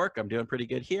good at work, I'm doing pretty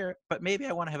good here, but maybe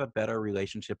I want to have a better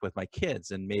relationship with my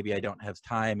kids, and maybe I don't have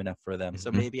time enough for them.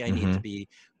 So maybe I need to be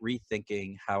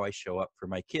rethinking how I show up for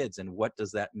my kids, and what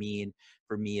does that mean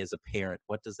for me as a parent?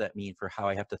 What does that mean for how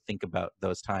I have to think about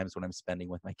those times when I'm spending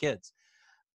with my kids?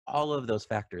 All of those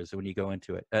factors when you go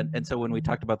into it. And so when we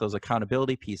talked about those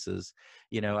accountability pieces,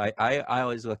 I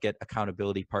always look at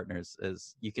accountability partners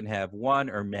as you can have one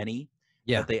or many,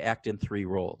 but they act in three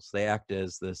roles. They act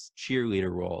as this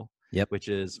cheerleader role, which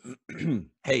is,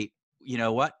 hey, you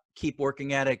know what? Keep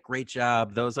working at it. Great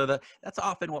job. That's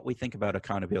often what we think about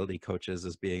accountability coaches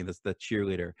as being the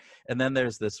cheerleader. And then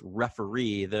there's this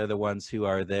referee. They're the ones who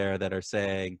are there that are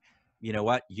saying, you know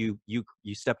what, you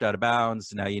stepped out of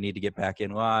bounds. Now you need to get back in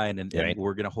line, and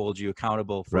we're going to hold you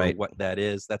accountable for what that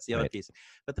is. That's the other piece.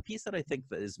 But the piece that I think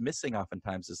that is missing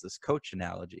oftentimes is this coach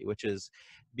analogy, which is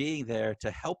being there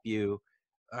to help you.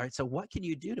 All right, so what can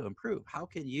you do to improve? How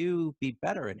can you be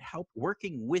better, and help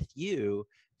working with you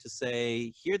to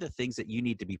say, here are the things that you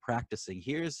need to be practicing.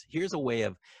 Here's a way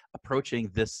of approaching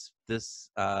this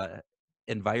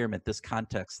environment, this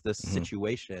context, this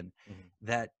situation.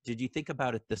 Did you think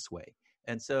about it this way?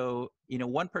 And so,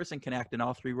 one person can act in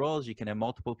all three roles. You can have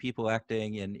multiple people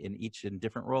acting in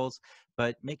different roles,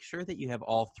 but make sure that you have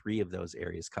all three of those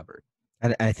areas covered.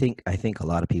 And I think a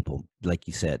lot of people, like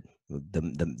you said,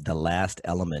 the last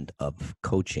element of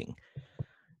coaching,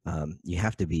 you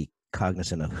have to be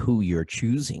cognizant of who you're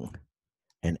choosing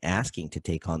and asking to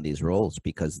take on these roles,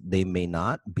 because they may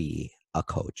not be a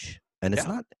coach, and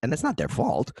it's not their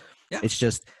fault. It's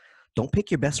just, don't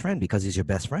pick your best friend because he's your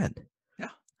best friend.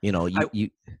 You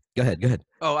go ahead.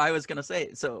 Oh, I was going to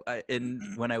say, so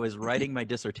when I was writing my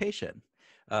dissertation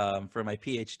for my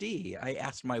PhD, I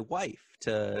asked my wife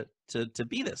to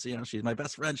be this. She's my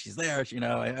best friend. She's there.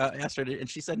 I asked her and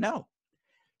she said no.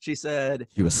 She said,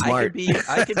 she was smart.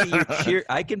 I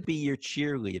can be your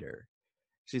cheerleader.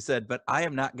 She said, but I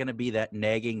am not going to be that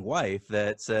nagging wife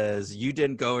that says, you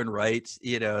didn't go and write,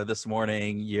 this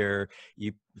morning, you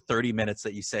 30 minutes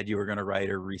that you said you were going to write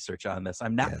or research on this.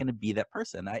 I'm not going to be that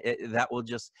person. That will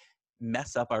just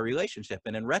mess up our relationship.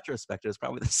 And in retrospect, it's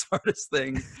probably the smartest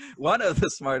thing, one of the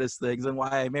smartest things, and why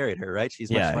I married her, right?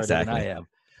 She's much smarter than I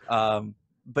am.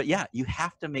 But you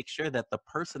have to make sure that the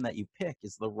person that you pick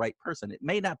is the right person. It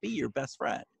may not be your best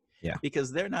friend.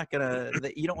 Because they're not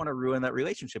you don't want to ruin that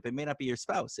relationship. It may not be your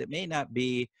spouse. It may not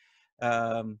be,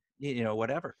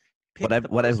 whatever. What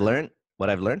I've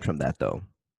learned from that, though,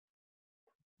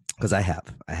 because I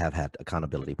have had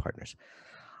accountability partners.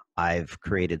 I've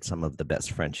created some of the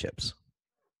best friendships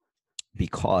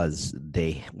because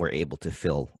they were able to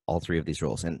fill all three of these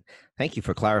roles. And thank you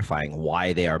for clarifying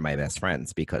why they are my best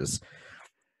friends, because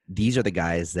these are the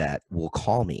guys that will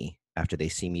call me after they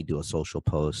see me do a social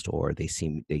post, or they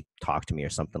talk to me or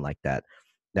something like that,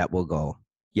 that will go,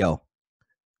 yo,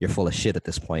 you're full of shit at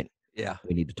this point.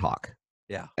 We need to talk.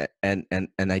 And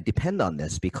I depend on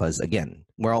this because, again,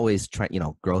 we're always trying,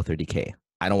 growth or decay.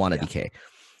 I don't want to decay.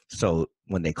 So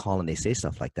when they call and they say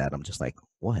stuff like that, I'm just like,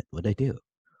 what'd I do?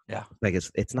 Like,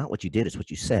 it's not what you did, it's what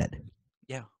you said.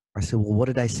 I said, well, what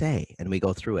did I say? And we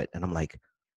go through it, and I'm like,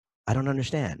 I don't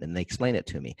understand. And they explain it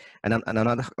to me. And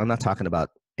I'm not talking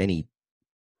about any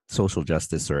social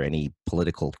justice or any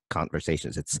political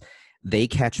conversations. It's, they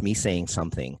catch me saying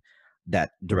something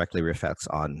that directly reflects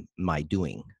on my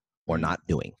doing or not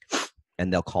doing,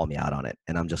 and they'll call me out on it.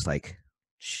 And I'm just like,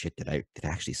 shit, did I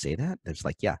actually say that? It's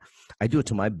like, yeah, I do it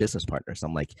to my business partners.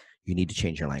 I'm like, you need to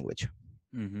change your language.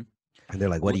 And they're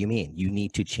like, what do you mean? You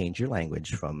need to change your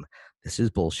language from this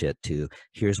is bullshit to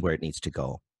here's where it needs to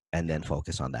go, and then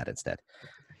focus on that instead.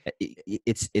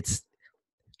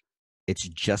 It's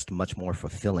just much more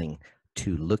fulfilling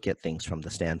to look at things from the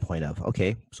standpoint of,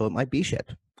 okay, so it might be shit.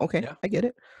 Okay, I get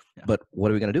it. But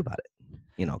what are we going to do about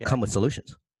it? Come with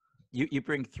solutions. You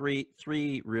bring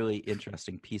three really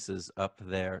interesting pieces up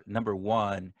there. Number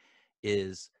one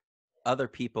is other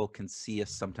people can see us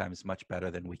sometimes much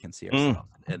better than we can see ourselves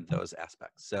in those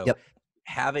aspects. So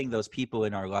having those people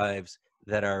in our lives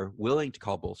that are willing to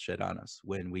call bullshit on us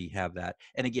when we have that.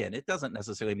 And again, it doesn't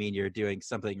necessarily mean you're doing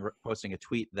something, posting a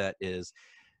tweet that is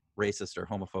racist or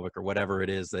homophobic or whatever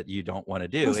it is that you don't want to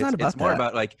do. It's more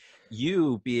about like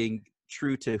you being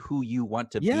true to who you want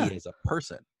to be as a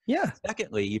person. Yeah.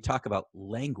 Secondly, you talk about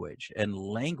language, and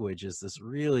language is this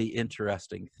really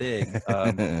interesting thing.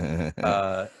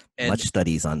 Much And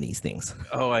studies on these things.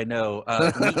 oh, I know.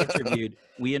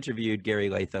 We interviewed Gary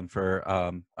Latham for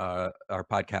our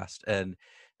podcast, and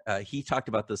he talked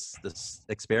about this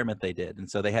experiment they did. And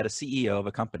so they had a CEO of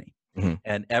a company, Mhm.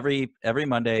 and every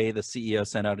Monday the CEO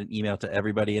sent out an email to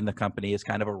everybody in the company. It's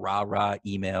kind of a rah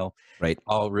email, Right.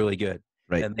 all really good.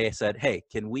 Right. And they said, "Hey,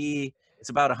 can we?" It's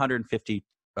about 150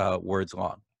 words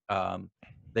long.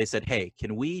 They said, "Hey,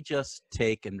 can we just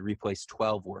take and replace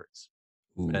 12 words?"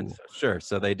 And Ooh. so, sure.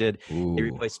 So they did. They Ooh.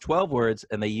 replaced 12 words,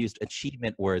 and they used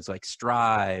achievement words like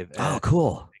strive Oh, and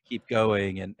cool. keep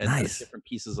going, and Nice. different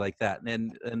pieces like that.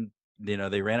 And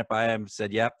they ran it by him,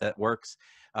 said, "Yep, that works."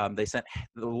 They sent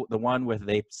the one where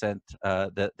they sent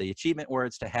the achievement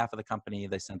words to half of the company.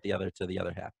 They sent the other to the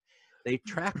other half. They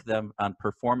tracked them on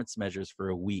performance measures for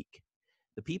a week.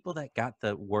 The people that got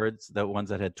the ones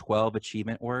that had 12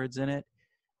 achievement words in it,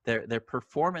 their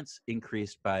performance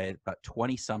increased by about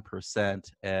 20 some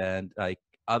percent, and like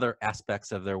other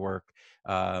aspects of their work,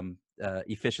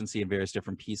 efficiency in various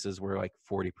different pieces were like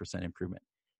 40% improvement.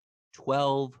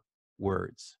 12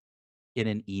 words in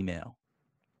an email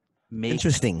makes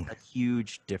Interesting. a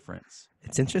huge difference.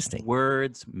 It's interesting.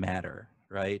 Words matter,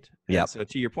 right? Yep. And so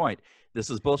to your point, this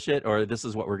is bullshit, or this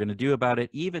is what we're going to do about it.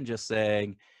 Even just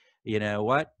saying, you know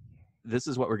what, this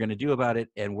is what we're going to do about it,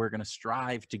 and we're going to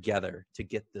strive together to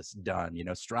get this done.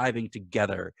 Striving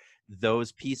together,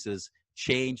 those pieces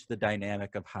change the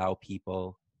dynamic of how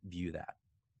people view that.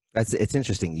 It's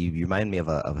interesting. You remind me of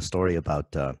a story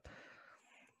about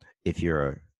if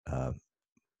you're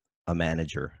a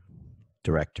manager,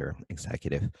 director,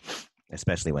 executive,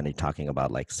 especially when you're talking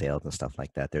about like sales and stuff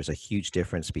like that. There's a huge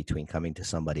difference between coming to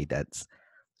somebody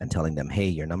and telling them, "Hey,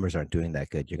 your numbers aren't doing that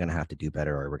good. You're going to have to do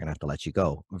better, or we're going to have to let you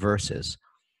go," versus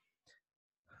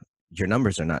your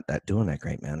numbers are not doing that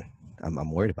great, man.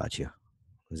 I'm worried about you.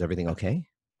 Is everything okay?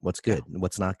 What's good?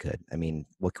 What's not good? I mean,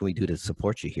 what can we do to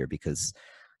support you here? Because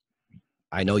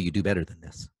I know you do better than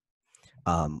this.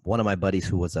 One of my buddies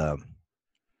who was a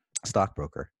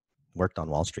stockbroker, worked on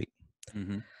Wall Street.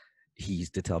 Mm-hmm. He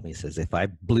used to tell me, he says, if I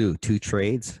blew 2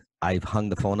 trades, I've hung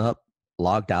the phone up,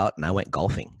 logged out, and I went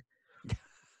golfing.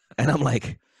 And I'm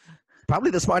like,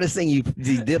 probably the smartest thing you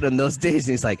did in those days.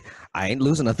 And he's like, I ain't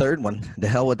losing a third one. The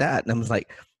hell with that. And I was like,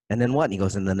 and then what? And he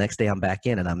goes, and the next day I'm back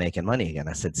in and I'm making money again.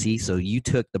 I said, see, so you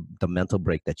took the mental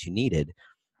break that you needed,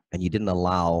 and you didn't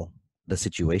allow the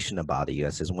situation to bother you. I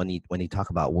says, when you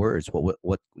talk about words,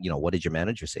 what did your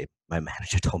manager say? My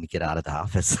manager told me get out of the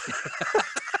office.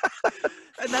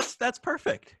 And that's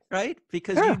perfect, right?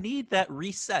 Because you need that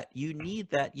reset. You need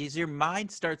that, as your mind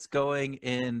starts going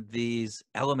in these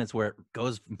elements where it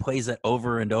goes and plays it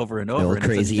over and over and over,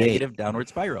 and it's a negative downward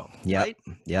spiral. Yep. Right?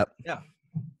 Yep. Yeah.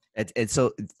 It's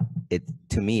so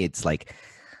to me, it's like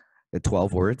the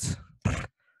 12 words.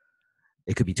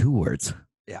 It could be 2 words.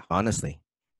 Yeah. Honestly,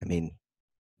 I mean,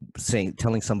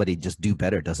 telling somebody just do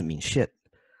better doesn't mean shit.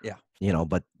 Yeah.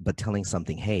 But telling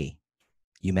something, hey,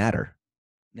 you matter.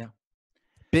 Yeah.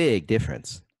 Big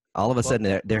difference. All of a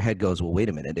sudden, their head goes, well, wait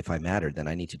a minute. If I matter, then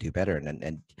I need to do better,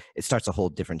 and it starts a whole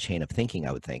different chain of thinking,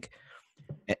 I would think.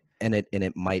 And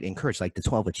it might encourage, like the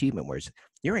 12 achievement words.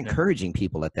 You're encouraging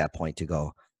people at that point to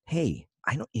go, hey,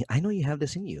 I know you have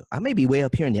this in you. I may be way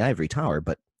up here in the ivory tower,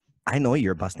 but I know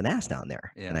you're busting ass down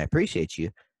there, and I appreciate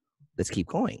you. Let's keep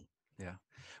going. Yeah.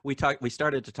 We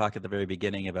started to talk at the very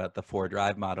beginning about the 4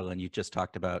 drive model, and you just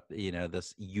talked about,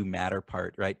 this you matter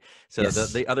part, right? So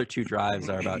the other 2 drives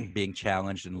are about being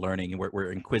challenged and learning, and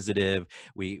we're inquisitive.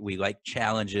 We like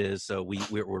challenges, so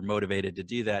we're motivated to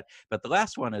do that. But the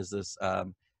last one is this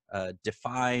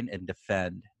define and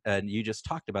defend. And you just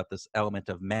talked about this element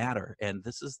of matter. And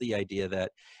this is the idea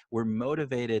that we're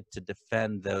motivated to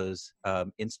defend those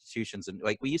institutions. And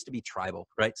like, we used to be tribal,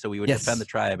 right? So we would defend the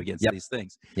tribe against these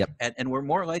things. Yep. And we're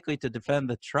more likely to defend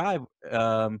the tribe,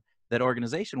 that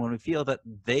organization, when we feel that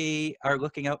they are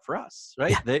looking out for us,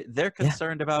 right? Yeah. They're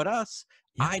concerned about us.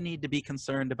 Yeah. I need to be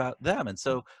concerned about them. And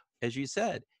so, as you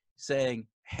said, saying,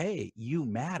 hey, you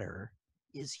matter,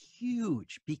 is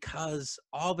huge, because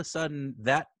all of a sudden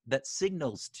that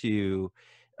signals to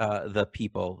the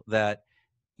people that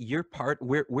you're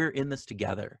we're in this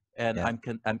together, and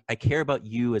I care about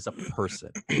you as a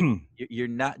person. You're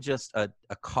not just a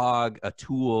cog, a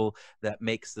tool that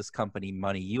makes this company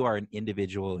money. You are an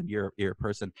individual, and you're a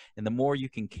person. And the more you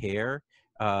can care,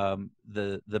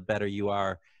 the better you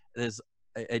are.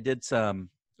 I did some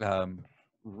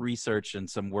research and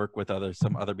some work with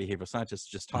some other behavioral scientists,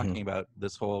 just talking about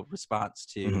this whole response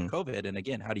to COVID. And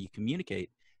again, how do you communicate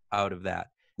out of that?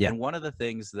 Yeah. And one of the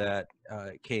things that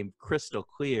came crystal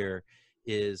clear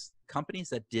is companies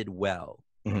that did well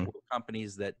Mhm. were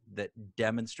companies that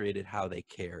demonstrated how they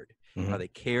cared, how Mhm. they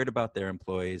cared about their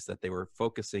employees, that they were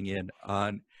focusing in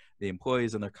on the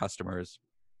employees and their customers,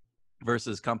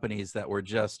 versus companies that were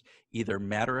just either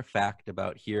matter of fact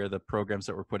about here are the programs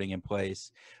that we're putting in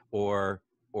place, or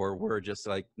we're just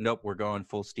like, nope, we're going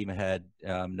full steam ahead,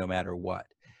 no matter what.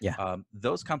 Yeah.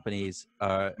 Those companies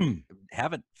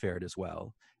haven't fared as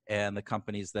well. And the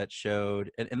companies that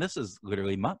showed, and this is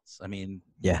literally months. I mean,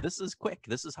 Yeah. this is quick.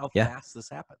 This is how Yeah. fast this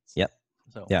happens. Yep.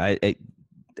 So Yeah.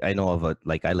 I know of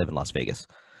like I live in Las Vegas,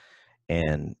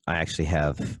 and I actually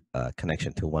have a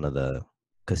connection to one of the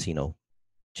casino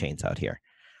chains out here.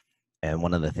 And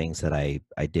one of the things that I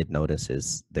did notice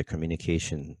is their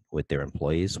communication with their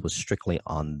employees was strictly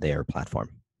on their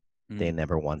platform. They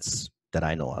never once, that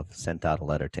I know of, sent out a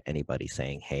letter to anybody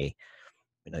saying, hey,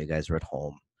 you guys are at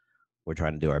home. We're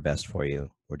trying to do our best for you.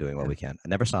 We're doing what we can. I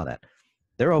never saw that.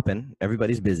 They're open.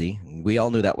 Everybody's busy. We all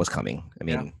knew that was coming. I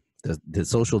mean, the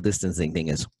social distancing thing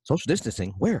is social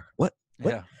distancing. Where? What?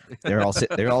 yeah. They're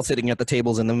all sitting at the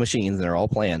tables and the machines, and they're all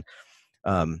playing.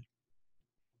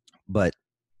 But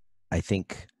I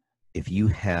think if you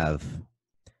have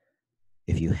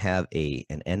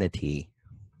an entity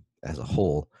as a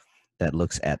whole that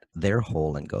looks at their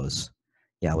whole and goes,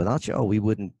 yeah, without you, we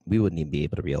wouldn't even be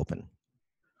able to reopen.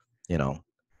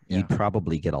 You'd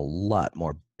probably get a lot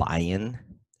more buy-in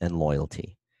and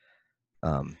loyalty.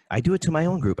 I do it to my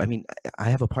own group. I mean, I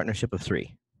have a partnership of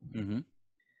 3. Mm-hmm.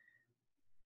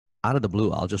 Out of the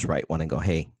blue, I'll just write one and go,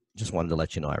 hey, just wanted to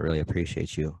let you know I really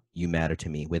appreciate you. You matter to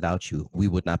me. Without you, we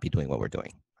would not be doing what we're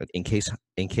doing. But in case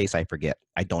I forget,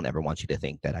 I don't ever want you to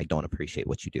think that I don't appreciate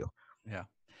what you do. Yeah.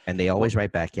 And they always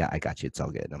write back, yeah, I got you. It's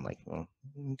all good. And I'm like, well,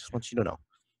 I just want you to know.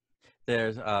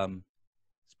 There's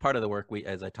part of the work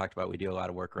as I talked about, we do a lot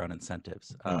of work around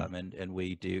incentives, and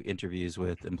we do interviews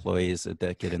with employees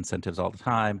that get incentives all the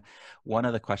time. One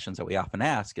of the questions that we often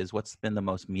ask is, what's been the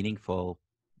most meaningful,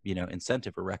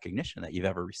 incentive or recognition that you've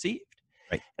ever received?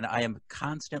 Right. And I am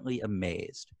constantly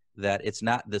amazed that it's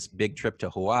not this big trip to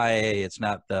Hawaii. It's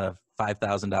not the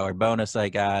 $5,000 bonus I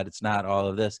got. It's not all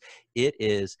of this. It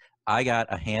is, I got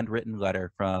a handwritten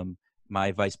letter from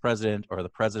my vice president or the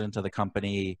president of the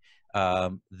company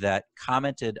that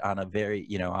commented on a very,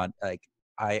 on like,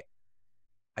 I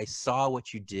saw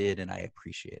what you did and I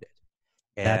appreciate it.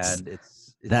 And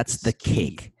that's the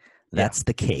cake. That's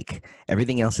the cake.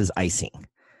 Everything else is icing.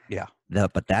 Yeah.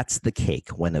 But that's the cake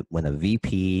when a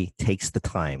VP takes the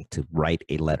time to write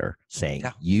a letter saying,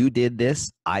 you did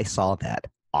this, I saw that,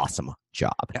 awesome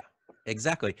job. Yeah,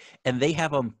 exactly. And they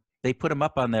put them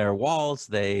up on their walls.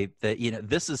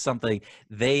 This is something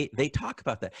they talk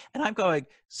about that. And I'm going,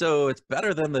 so it's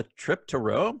better than the trip to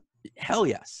Rome? Hell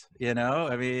yes.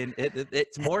 I mean,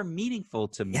 it's more meaningful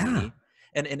to me. Yeah.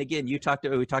 And again, we talked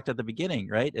at the beginning,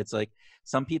 right? It's like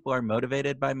some people are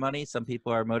motivated by money, some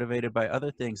people are motivated by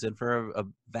other things. And for a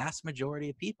vast majority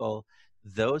of people,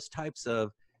 those types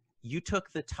of, you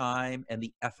took the time and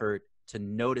the effort to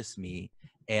notice me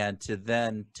and to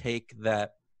then take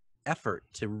that effort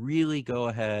to really go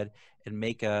ahead and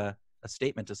make a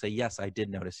statement to say, yes, I did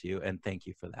notice you and thank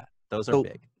you for that. Those are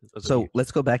big. So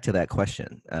let's go back to that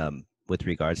question with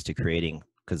regards to creating,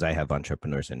 because I have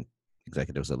entrepreneurs and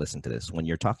executives that listen to this. When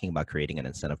you're talking about creating an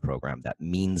incentive program that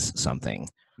means something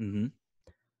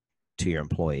to your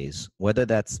employees, whether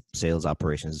that's sales,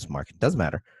 operations, marketing, doesn't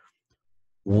matter.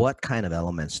 What kind of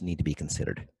elements need to be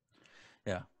considered?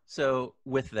 Yeah. So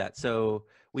with that, so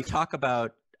we talk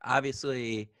about,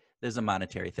 obviously there's a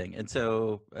monetary thing. And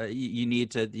so you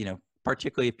need to,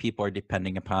 particularly if people are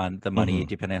depending upon the money,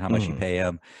 depending on how much you pay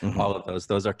them, all of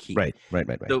those are key. Right.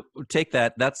 So take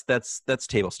that. That's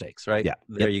table stakes, right? Yeah.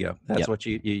 There you go. That's what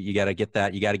you got to get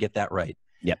that. You got to get that right.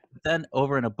 Yep. But then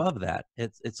over and above that,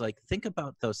 it's like, think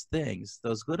about those things,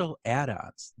 those little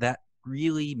add-ons that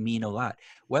really mean a lot,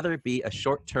 whether it be a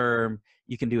short-term,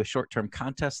 you can do a short-term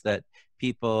contest that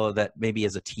people that maybe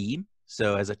as a team.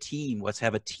 So as a team, let's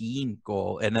have a team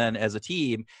goal. And then as a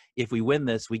team, if we win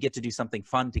this, we get to do something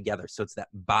fun together. So it's that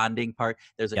bonding part.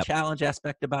 There's a challenge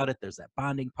aspect about it. There's that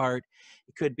bonding part.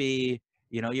 It could be,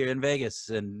 you're in Vegas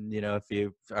and, if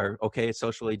you are okay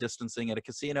socially distancing at a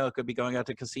casino, it could be going out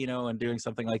to casino and doing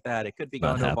something like that. It could be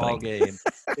going to a ball game.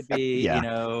 It could be,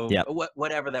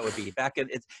 whatever that would be.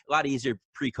 It's a lot easier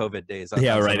pre-COVID days. On right,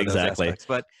 some of those exactly. aspects.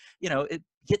 But, it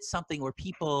gets something where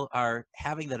people are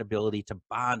having that ability to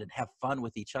bond and have fun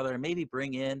with each other and maybe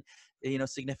bring in,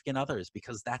 significant others,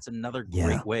 because that's another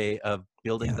great way of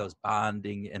building those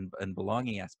bonding and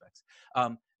belonging aspects.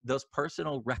 those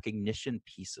personal recognition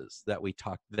pieces that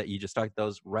you just talked,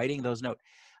 those writing those notes.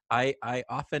 I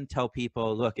often tell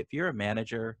people, look, if you're a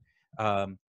manager,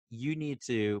 you need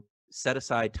to set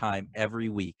aside time every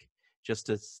week just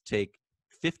to take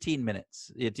 15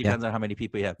 minutes. It Yeah. depends on how many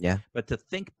people you have, Yeah. but to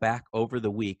think back over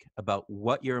the week about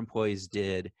what your employees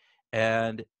did,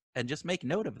 and just make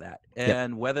note of that. Yep.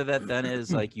 And whether that then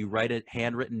is like you write a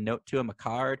handwritten note to them, a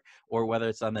card, or whether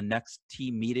it's on the next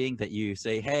team meeting that you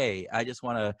say, hey, I just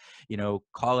want to,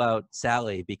 call out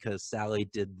Sally because Sally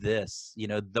did this.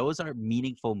 Those are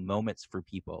meaningful moments for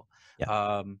people.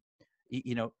 Yeah.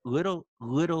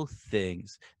 Little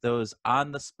things, those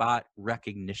on the spot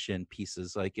recognition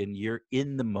pieces, like you're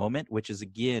in the moment, which is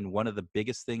again one of the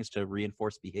biggest things to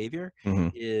reinforce behavior,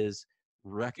 Mm-hmm. is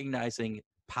recognizing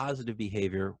positive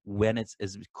behavior when it's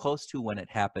as close to when it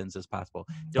happens as possible.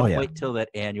 Don't wait till that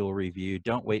annual review.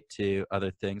 Don't wait to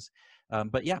other things.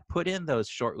 But yeah, put in those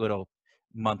short little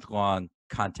month-long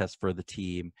contests for the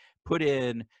team. Put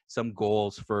in some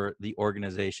goals for the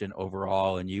organization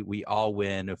overall, and we all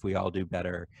win if we all do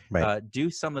better. Right. Do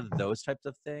some of those types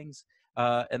of things,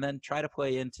 and then try to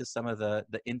play into some of the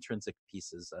intrinsic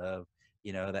pieces of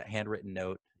that handwritten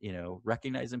note.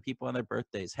 Recognizing people on their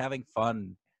birthdays, having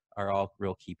fun, are all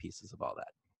real key pieces of all that.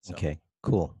 So. Okay,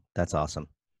 cool. That's awesome.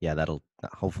 Yeah,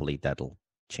 hopefully that'll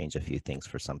change a few things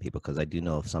for some people, because I do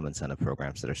know of some incentive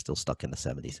programs that are still stuck in the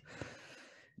 70s.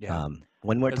 Yeah,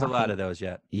 when we're there's talking, a lot of those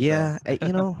yet. Yeah,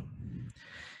 so.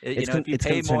 If you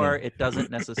pay more, it doesn't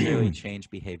necessarily change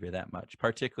behavior that much,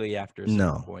 particularly after a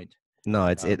certain point. No,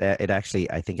 it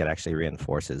actually, I think it actually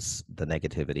reinforces the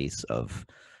negativities of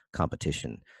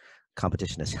competition.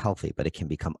 Competition is healthy, but it can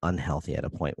become unhealthy at a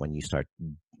point when you start,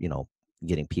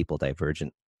 getting people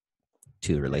divergent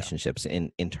to relationships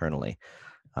internally.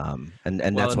 And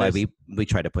that's why we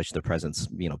try to push the presence,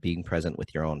 being present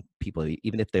with your own people,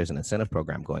 even if there's an incentive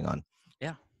program going on.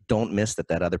 Yeah. Don't miss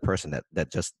that other person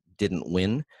that just didn't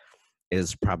win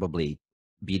is probably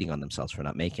beating on themselves for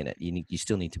not making it. You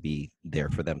still need to be there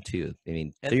for them too. I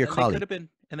mean, they're your colleague.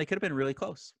 They could have been really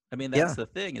close. I mean, that's the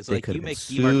thing, is like you make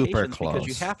super demarcations close because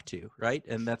you have to, right?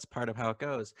 And that's part of how it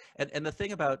goes. And the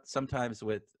thing about sometimes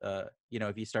with,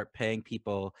 if you start paying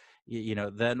people,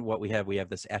 then what we have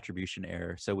this attribution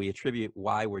error. So we attribute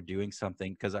why we're doing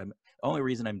something because only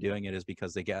reason I'm doing it is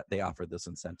because they offered this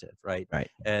incentive, right? Right.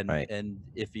 And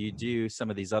if you do some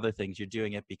of these other things, you're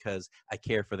doing it because I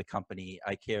care for the company,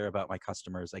 I care about my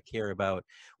customers, I care about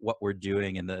what we're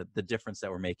doing and the difference that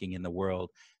we're making in the world.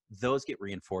 Those get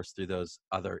reinforced through those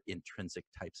other intrinsic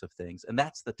types of things, and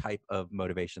that's the type of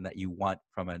motivation that you want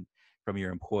from your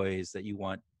employees, that you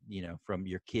want from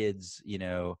your kids,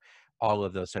 all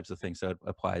of those types of things. So it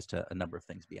applies to a number of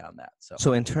things beyond that.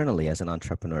 So internally, as an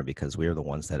entrepreneur, because we're the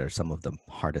ones that are some of the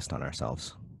hardest on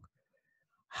ourselves,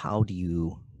 how do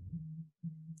you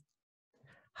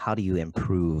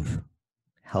improve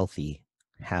healthy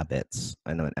habits?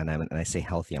 And I say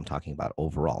healthy, I'm talking about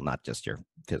overall, not just your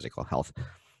physical health.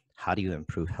 How do you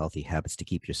improve healthy habits to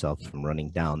keep yourself from running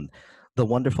down the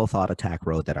wonderful thought attack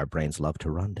road that our brains love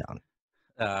to run down?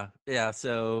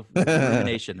 So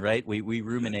rumination, right? We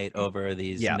ruminate over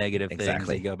these negative things.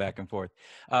 We go back and forth.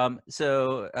 Viktor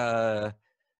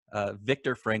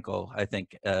Frankl, I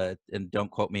think, and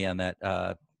don't quote me on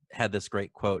that, had this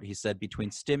great quote. He said, between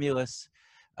stimulus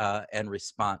and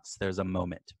response, there's a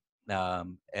moment.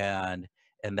 And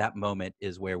that moment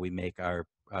is where we make our,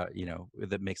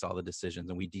 that makes all the decisions,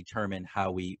 and we determine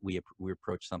how we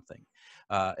approach something.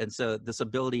 And so this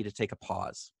ability to take a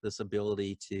pause, this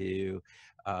ability to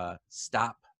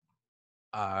stop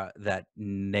that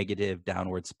negative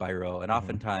downward spiral. And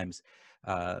oftentimes,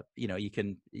 you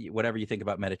can, whatever you think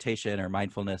about meditation or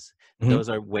mindfulness, those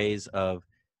are ways of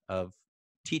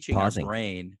teaching pausing. Our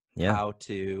brain how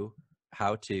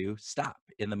to stop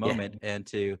in the moment and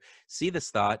to see this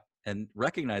thought and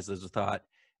recognize there's a thought,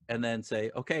 and then say,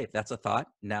 okay, that's a thought.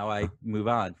 Now I move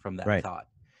on from that thought.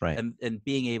 Right. And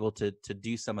being able to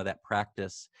do some of that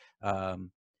practice, the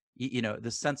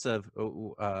sense of,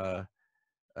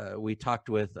 we talked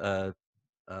with a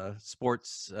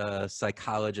sports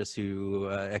psychologist who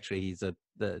actually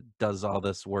does all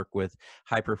this work with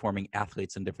high performing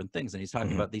athletes and different things. And he's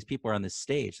talking about these people are on this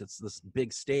stage. It's this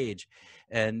big stage.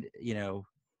 And,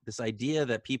 this idea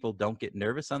that people don't get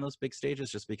nervous on those big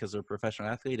stages just because they're a professional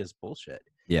athlete is bullshit.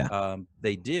 Yeah.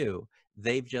 They do.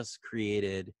 They've just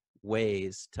created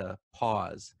ways to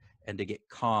pause and to get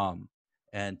calm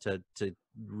and to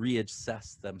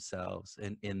reassess themselves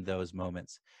in those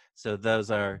moments. So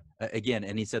those are, again,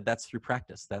 and he said that's through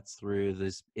practice. That's through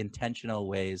these intentional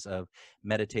ways of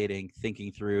meditating,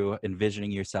 thinking through,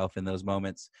 envisioning yourself in those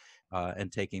moments,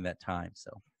 and taking that time.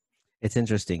 So. It's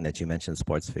interesting that you mentioned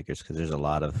sports figures because there's a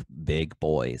lot of big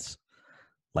boys,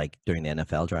 like during the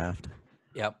NFL draft.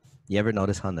 Yep. You ever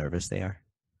notice how nervous they are?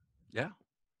 Yeah.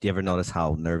 Do you ever notice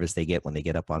how nervous they get when they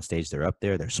get up on stage? They're up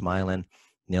there, they're smiling.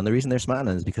 The only reason they're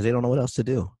smiling is because they don't know what else to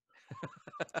do.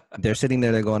 They're sitting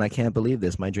there, they're going, I can't believe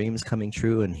this. My dream is coming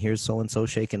true, and here's so-and-so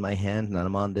shaking my hand, and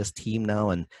I'm on this team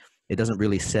now, and it doesn't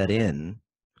really set in,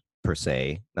 per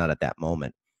se, not at that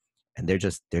moment. And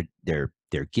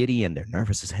they're giddy and they're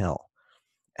nervous as hell.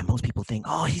 And most people think,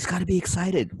 oh, he's got to be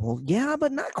excited. Well, yeah,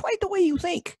 but not quite the way you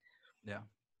think. Yeah.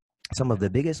 Some of the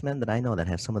biggest men that I know that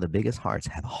have some of the biggest hearts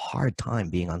have a hard time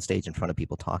being on stage in front of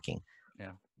people talking.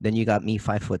 Yeah. Then you got me,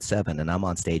 5'7", and I'm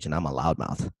on stage and I'm a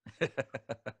loudmouth.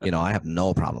 I have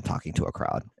no problem talking to a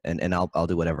crowd, and I'll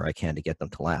do whatever I can to get them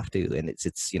to laugh too. And it's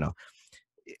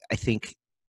I think,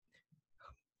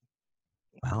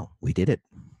 wow, we did it.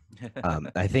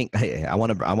 I think I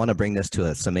want to bring this to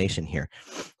a summation here,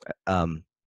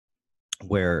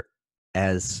 where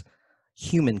as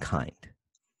humankind,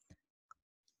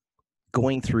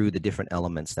 going through the different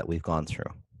elements that we've gone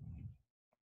through,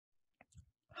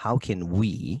 how can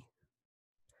we,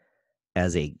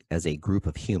 as a group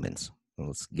of humans,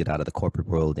 let's get out of the corporate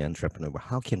world, the entrepreneur,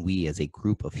 how can we as a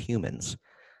group of humans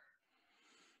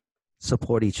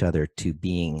support each other to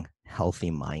being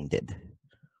healthy minded,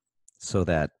 so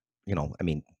that,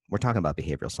 we're talking about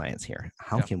behavioral science here.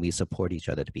 How Yeah. can we support each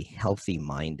other to be healthy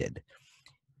minded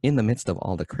in the midst of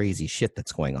all the crazy shit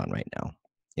that's going on right now?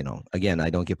 Again,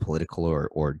 I don't get political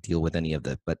or deal with any of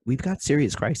the, but we've got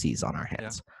serious crises on our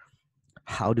hands. Yeah.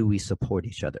 How do we support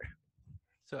each other?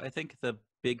 So I think the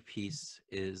big piece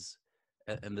is,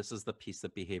 and this is the piece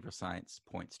that behavioral science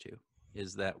points to,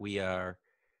 is that we are,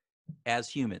 as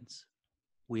humans,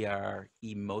 we are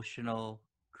emotional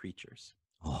creatures.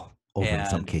 In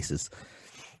some cases.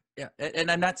 Yeah,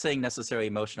 and I'm not saying necessarily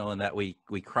emotional in that we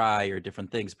cry or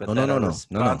different things, but our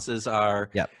responses are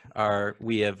yep.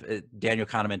 We have Daniel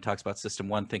Kahneman talks about system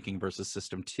 1 thinking versus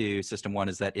system 2. System 1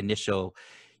 is that initial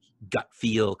gut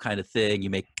feel kind of thing you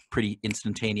make pretty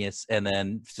instantaneous, and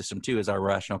then system 2 is our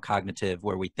rational cognitive,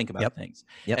 where we think about yep. things.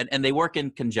 Yep. And they work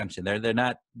in conjunction. They're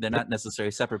not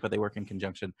necessarily separate, but they work in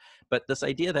conjunction. But this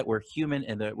idea that we're human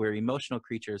and that we're emotional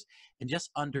creatures, and just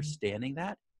understanding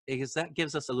that, because that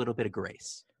gives us a little bit of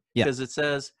grace. Yeah. Because it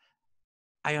says,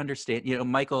 I understand,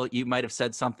 Michael, you might have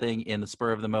said something in the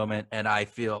spur of the moment and I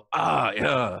feel, but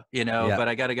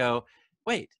I got to go,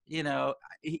 wait,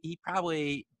 he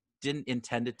probably didn't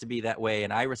intend it to be that way.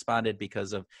 And I responded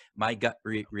because of my gut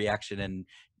reaction, and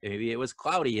maybe it was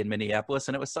cloudy in Minneapolis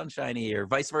and it was sunshiny, or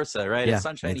vice versa, right? Yeah, it's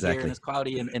sunshiny exactly. here and it's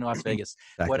cloudy in Las Vegas,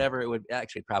 exactly. Whatever it would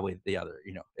actually probably the other,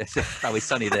 it's probably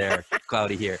sunny there,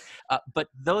 cloudy here. But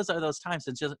those are those times.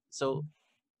 And just so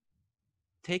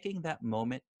taking that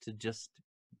moment to just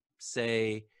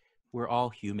say we're all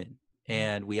human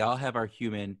and we all have our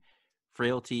human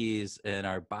frailties and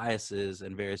our biases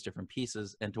and various different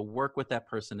pieces, and to work with that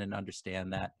person and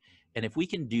understand that. And if we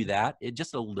can do that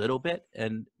just a little bit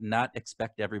and not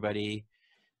expect everybody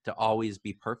to always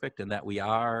be perfect and that we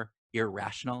are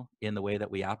irrational in the way that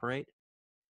we operate,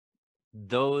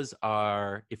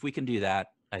 if we can do that,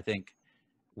 I think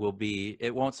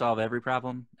it won't solve every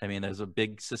problem. I mean, there's a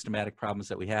big systematic problems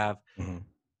that we have,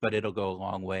 but it'll go a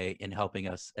long way in helping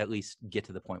us at least get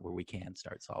to the point where we can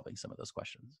start solving some of those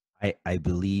questions. I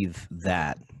believe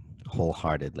that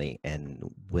wholeheartedly, and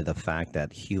with the fact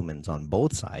that humans on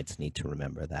both sides need to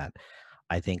remember that,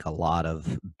 I think a lot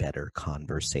of better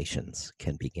conversations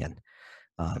can begin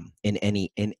in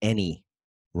any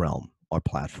realm or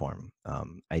platform.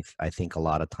 I think a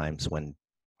lot of times when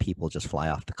people just fly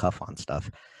off the cuff on stuff,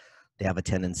 they have a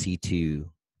tendency to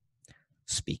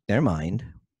speak their mind,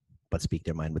 but speak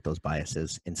their mind with those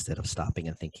biases instead of stopping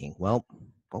and thinking, well,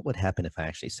 what would happen if I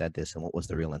actually said this, and what was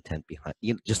the real intent behind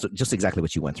just exactly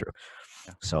what you went through.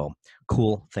 Yeah. So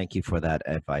cool. Thank you for that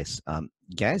advice.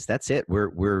 Guys, that's it.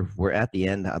 We're at the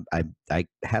end. I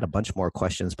had a bunch more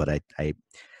questions, but I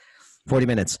 40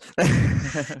 minutes.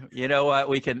 You know what?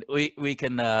 We can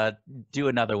do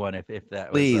another one if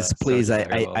that please, was, please. So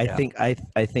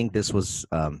I think this was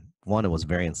one. It was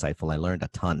very insightful. I learned a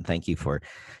ton. Thank you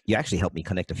you actually helped me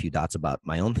connect a few dots about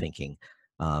my own thinking,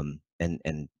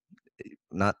 and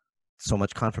not so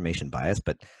much confirmation bias,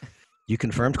 but you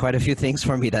confirmed quite a few things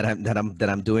for me that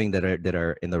I'm doing that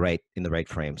are in the right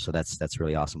frame. So that's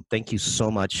really awesome. Thank you so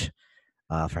much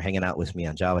for hanging out with me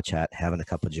on Java Chat, having a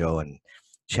cup of Joe, and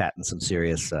chatting some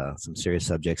serious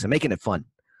subjects and making it fun.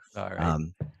 All right.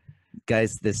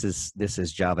 Guys, this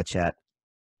is Java Chat.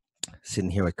 Sitting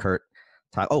here with Kurt.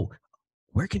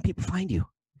 Where can people find you?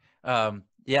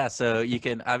 Yeah, so you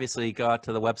can obviously go out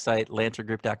to the website,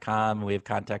 lanterngroup.com. We have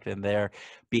contact in there.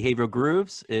 Behavioral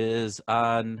Grooves is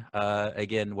on,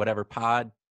 again, whatever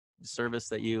pod service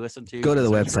that you listen to. Go You to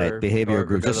can the search website, for, Behavioral or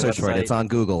Group. go to Just the search for it. website. It's on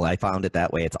Google. I found it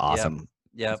that way. It's awesome.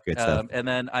 Yep. It's good stuff. And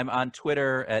then I'm on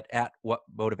Twitter at What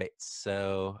Motivates.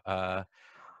 So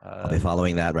I'll be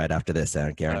following that right after this,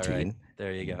 guaranteed. all right,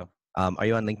 there you go. Are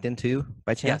you on LinkedIn too,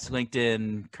 by chance? Yes,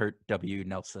 LinkedIn, Kurt W.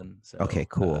 Nelson. So, Okay,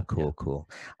 cool.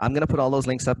 I'm going to put all those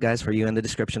links up, guys, for you in the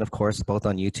description, of course, both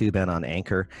on YouTube and on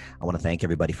Anchor. I want to thank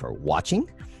everybody for watching.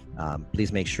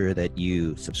 Please make sure that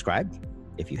you subscribe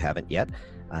if you haven't yet.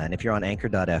 And if you're on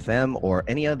anchor.fm or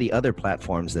any of the other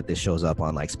platforms that this shows up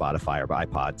on, like Spotify or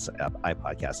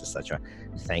iPodcasts, etc.,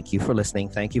 thank you for listening.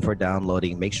 Thank you for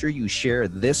downloading. Make sure you share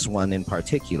this one in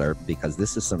particular, because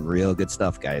this is some real good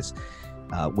stuff, guys,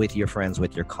 with your friends,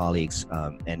 with your colleagues.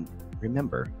 And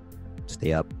remember,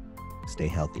 stay up, stay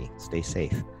healthy, stay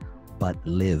safe, but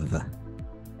live.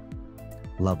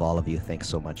 Love all of you. Thanks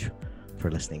so much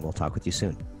for listening. We'll talk with you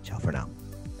soon. Ciao for now.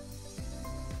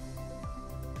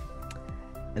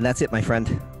 And that's it, my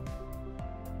friend.